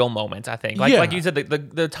the more real moments, I think. Like you said,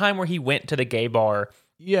 the time where he went to the gay bar,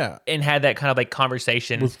 and had that kind of like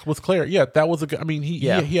conversation with Claire. Yeah, that was a good. I mean, he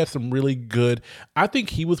had some really good. I think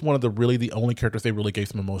he was one of the only characters they really gave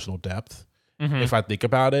some emotional depth. If I think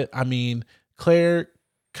about it, I mean, Claire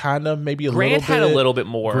kind of maybe Grant had a little bit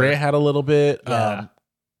more. Grant had a little bit. Yeah.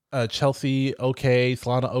 Chelsea, okay,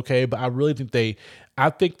 Solana, okay, but I really think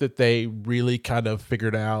that they really kind of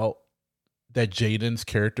figured out that Jaden's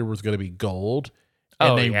character was going to be gold,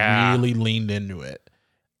 and they really leaned into it,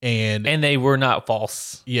 and they were not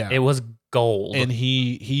false. Yeah, it was gold, and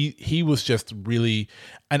he was just really,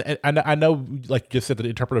 and I know, like you just said, the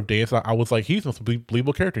interpretive dance. I was like, he's the most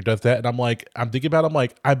believable character. He does that, and I'm thinking about it, I'm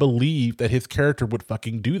like, I believe that his character would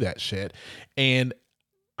fucking do that shit, and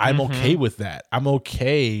I'm okay with that. I'm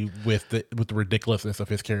okay with the ridiculousness of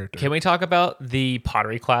his character. Can we talk about the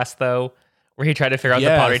pottery class though, where he tried to figure out the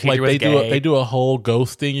pottery teacher was gay? They do a whole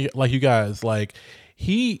ghost thing. Like, you guys, like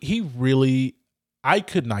he really, I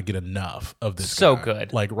could not get enough of this. So guy.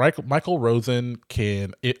 Good. Like Michael Rosen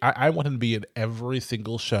I want him to be in every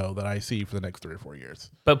single show that I see for the next 3 or 4 years.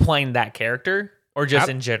 But playing that character, or just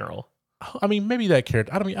in general? I mean, maybe that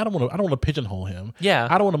character. I don't want to pigeonhole him. Yeah.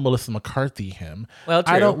 I don't want to Melissa McCarthy him. Well,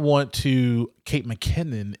 true. I don't want to Kate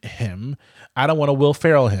McKinnon him. I don't want to Will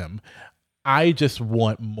Ferrell him. I just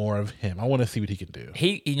want more of him. I want to see what he can do.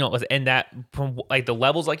 He, was in that, from like the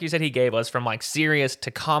levels, like you said, he gave us, from like serious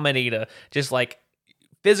to comedy to just like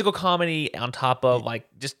physical comedy on top of like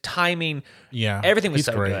just timing. Yeah, everything was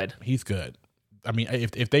so great. good. He's good. I mean,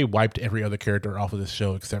 if they wiped every other character off of this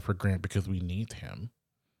show except for Grant, because we need him.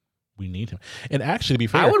 We need him. And actually, to be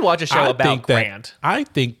fair, I would watch a show about Grant. I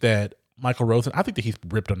think that Michael Rosen, I think that he's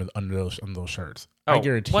ripped under those shirts. I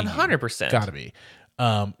guarantee 100%. Gotta be.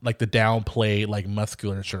 Like the downplay, like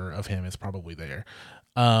musculature of him is probably there.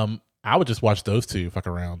 I would just watch those two fuck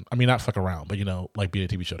around. I mean, not fuck around, but like be a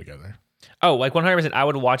TV show together. Oh, like 100%. I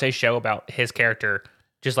would watch a show about his character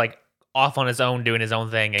just like off on his own, doing his own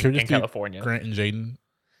thing in California. Grant and Jaden,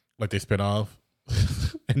 like they spin off.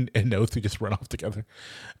 and those two just run off together,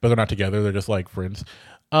 but they're not together. They're just like friends.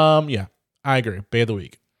 Yeah, I agree. Bay of the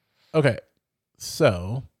week. Okay,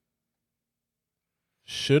 so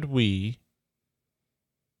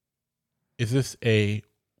is this a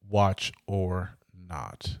watch or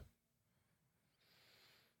not?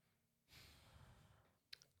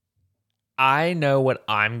 I know what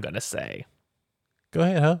I'm gonna say. Go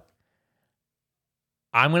ahead, huh?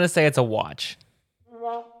 I'm gonna say it's a watch.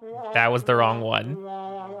 That was the wrong one.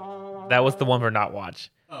 That was the one for not watch.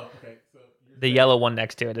 Oh, okay. So the yellow one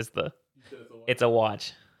next to it is it's a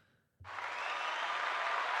watch.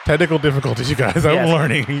 Technical difficulties, you guys. I'm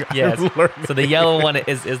learning. Yes. So the yellow one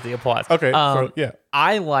is the applause. Okay. So yeah,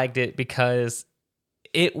 I liked it because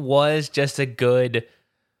it was just a good.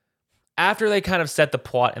 After they kind of set the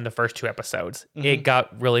plot in the first 2 episodes, it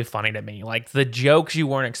got really funny to me. Like the jokes you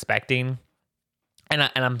weren't expecting, and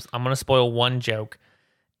I'm gonna spoil one joke.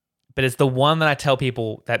 But it's the one that I tell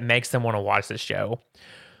people that makes them want to watch this show.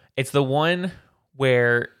 It's the one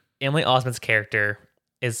where Emily Osment's character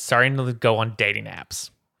is starting to go on dating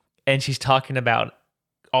apps. And she's talking about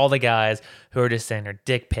all the guys who are just sending her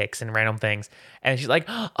dick pics and random things. And she's like,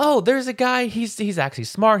 oh, there's a guy. He's actually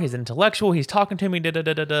smart. He's intellectual. He's talking to me.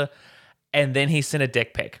 Da-da-da-da-da. And then he sent a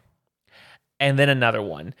dick pic. And then another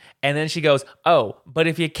one. And then she goes, oh, but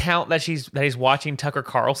if you count that he's watching Tucker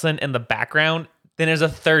Carlson in the background, then there's a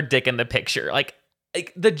third dick in the picture. Like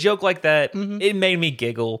the joke like that, it made me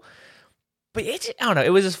giggle. But I don't know, it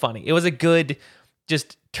was just funny. It was a good,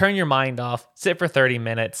 just turn your mind off, sit for 30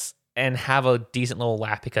 minutes, and have a decent little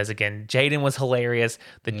laugh. Because again, Jaden was hilarious.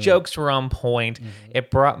 The jokes were on point.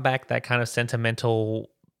 It brought back that kind of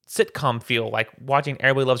sentimental sitcom feel, like watching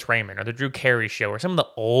Everybody Loves Raymond or the Drew Carey Show or some of the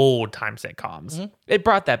old time sitcoms. It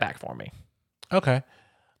brought that back for me. Okay.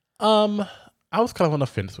 I was kind of on the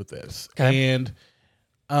fence with this. Okay. And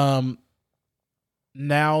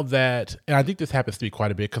now that, and I think this happens to me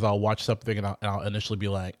quite a bit, because I'll watch something and I'll initially be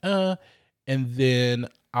like, and then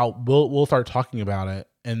we'll start talking about it,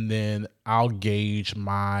 and then I'll gauge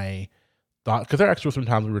my thought, because there actually were some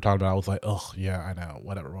times we were talking about, I was like, oh yeah, I know,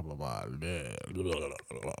 whatever, blah blah blah, blah,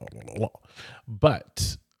 blah, blah.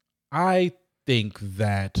 But I think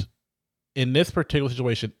that in this particular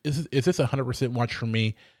situation, is this 100% watch for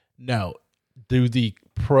me? No. Do the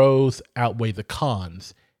pros outweigh the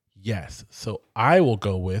cons? Yes. So I will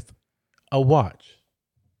go with a watch.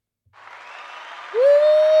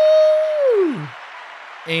 Woo!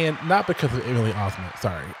 And not because of Emily Osment.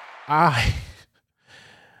 Sorry. I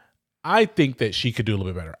think that she could do a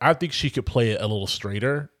little bit better. I think she could play it a little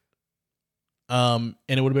straighter. And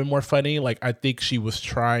it would have been more funny. Like, I think she was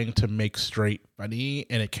trying to make straight funny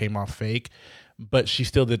and it came off fake, but she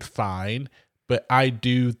still did fine. But I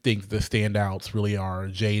do think the standouts really are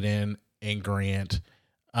Jaden and Grant.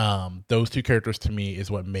 Those two characters to me is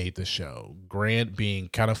what made the show. Grant being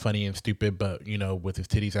kind of funny and stupid, but with his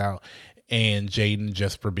titties out, and Jaden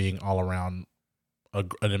just for being all around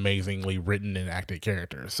an amazingly written and acted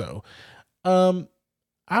character. So,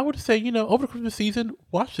 I would say, over the Christmas season,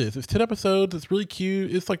 watch this. It's 10 episodes. It's really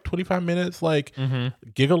cute. It's like 25 minutes. Like,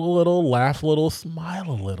 giggle a little, laugh a little, smile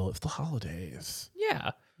a little. It's the holidays.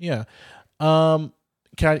 Yeah. Yeah. Can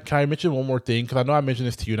I mention one more thing? Because I know I mentioned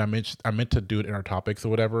this to you, and I meant to do it in our topics or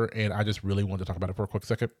whatever, and I just really wanted to talk about it for a quick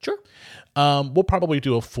second. Sure. We'll probably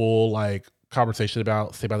do a full conversation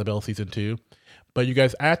about Saved by the Bell season 2. But you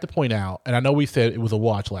guys, I have to point out, and I know we said it was a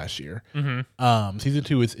watch last year. Season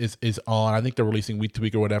 2 is on. I think they're releasing week to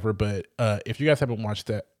week or whatever. But if you guys haven't watched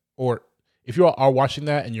that, or if you all are watching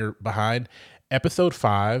that and you're behind, episode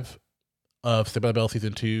 5 of Saved by the Bell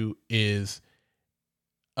season 2 is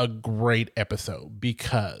a great episode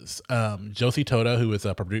because Josie Tota, who is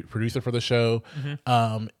a producer for the show,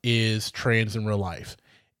 is trans in real life,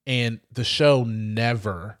 and the show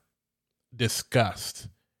never discussed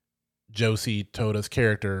Josie Tota's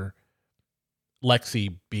character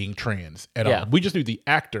Lexi being trans at all. We just knew the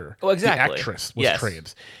actor, the actress was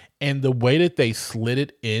trans, and the way that they slid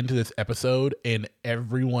it into this episode, and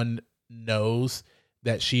everyone knows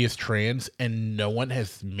that she is trans, and no one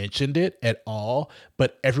has mentioned it at all,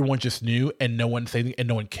 but everyone just knew, and no one said anything, and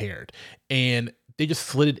no one cared, and they just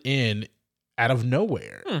slid it in out of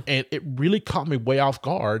nowhere, and it really caught me way off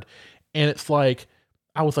guard. And it's like,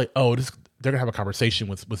 I was like, oh, they're gonna have a conversation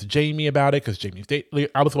with Jamie about it because Jamie's dating.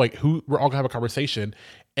 I was like, we're all gonna have a conversation,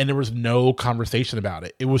 and there was no conversation about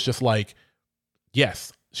it. It was just like,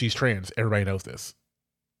 yes, she's trans. Everybody knows this,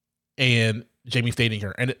 and Jamie's dating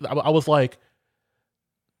her, and I was like,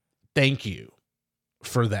 thank you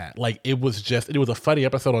for that. Like, it was a funny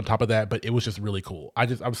episode on top of that, but it was just really cool.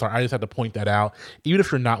 I'm sorry, I just had to point that out. Even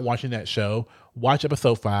if you're not watching that show, watch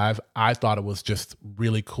episode 5. I thought it was just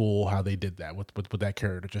really cool how they did that with that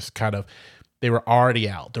character. Just kind of, they were already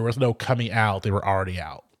out. There was no coming out. They were already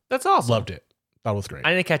out. That's awesome. Loved it. That was great.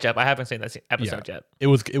 I need to catch up. I haven't seen that episode yet. It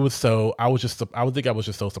was so, I was just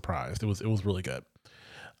so surprised. It was really good.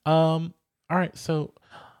 All right. So,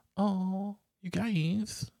 you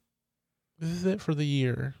guys, this is it for the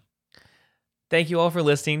year. Thank you all for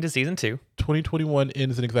listening to season 2. 2021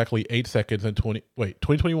 ends in exactly 8 seconds, and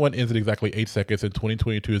 2021 ends in exactly 8 seconds, and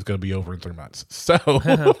 2022 is going to be over in 3 months. So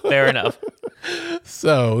fair enough.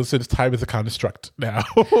 So since time is a construct now,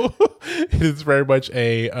 it is very much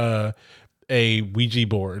a Ouija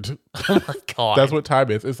board. Oh my God. That's what time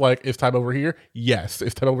is. It's like, is time over here? Yes.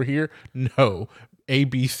 Is time over here? No.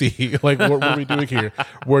 ABC. Like, what are we doing here?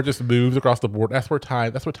 We're just moves across the board. That's what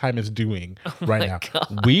time is doing right now.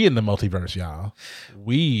 God. We in the multiverse, y'all.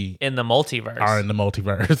 We in the multiverse are in the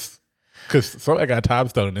multiverse. Because somebody got a time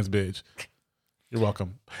stone in this bitch. You're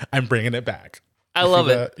welcome. I'm bringing it back. I love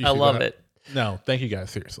it. I love it. No, thank you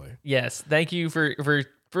guys. Seriously. Yes. Thank you for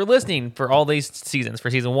listening for all these seasons, for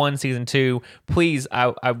season 1, season 2. Please,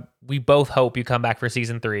 we both hope you come back for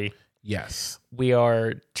season 3. Yes. We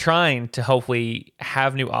are trying to hopefully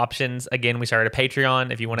have new options. Again, we started a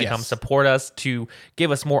Patreon. If you want to come support us, to give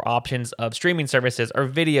us more options of streaming services or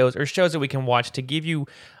videos or shows that we can watch, to give you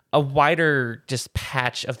a wider just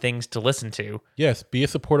patch of things to listen to. Yes. Be a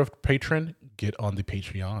supportive patron. Get on the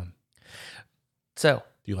Patreon. So,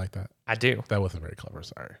 do you like that? I do. That wasn't very clever.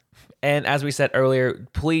 Sorry. And as we said earlier,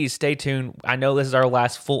 please stay tuned. I know this is our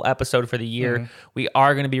last full episode for the year. We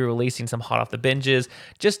are going to be releasing some hot off the binges.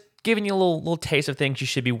 Just giving you a little taste of things you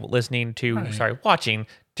should be watching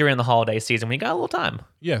during the holiday season when you got a little time.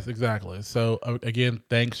 Yes, exactly. So again,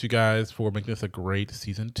 thanks you guys for making this a great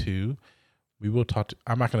season 2. We will talk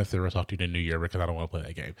I'm not going to say we'll talk to you in the new year because I don't want to play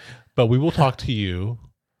that game. But we will talk to you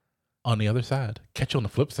on the other side. Catch you on the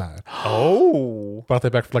flip side. Oh. Brought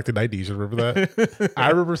that back from like the 90s. You remember that? I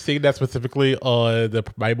remember seeing that specifically on the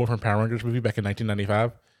Mighty Morphin Power Rangers movie back in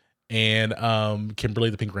 1995. And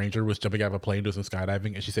Kimberly, the Pink Ranger, was jumping out of a plane doing some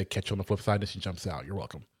skydiving, and she said, catch you on the flip side, and she jumps out. You're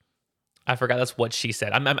welcome. I forgot that's what she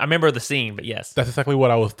said. I remember the scene, but yes. That's exactly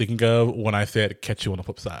what I was thinking of when I said, catch you on the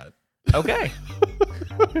flip side. Okay.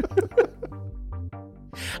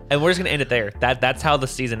 And we're just going to end it there. That's how the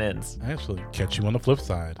season ends. Actually, catch you on the flip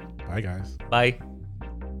side. Bye, guys. Bye.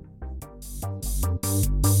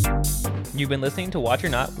 You've been listening to Watch or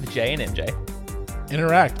Not with Jay and MJ.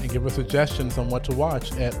 Interact and give us suggestions on what to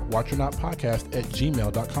watch at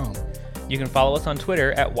watchornotpodcast@gmail.com. You can follow us on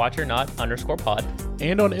Twitter at watchornot_pod.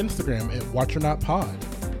 And on Instagram at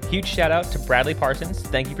watchornotpod. Huge shout out to Bradley Parsons.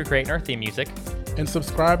 Thank you for creating our theme music. And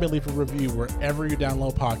subscribe and leave a review wherever you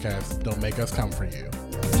download podcasts. Don't make us come for you.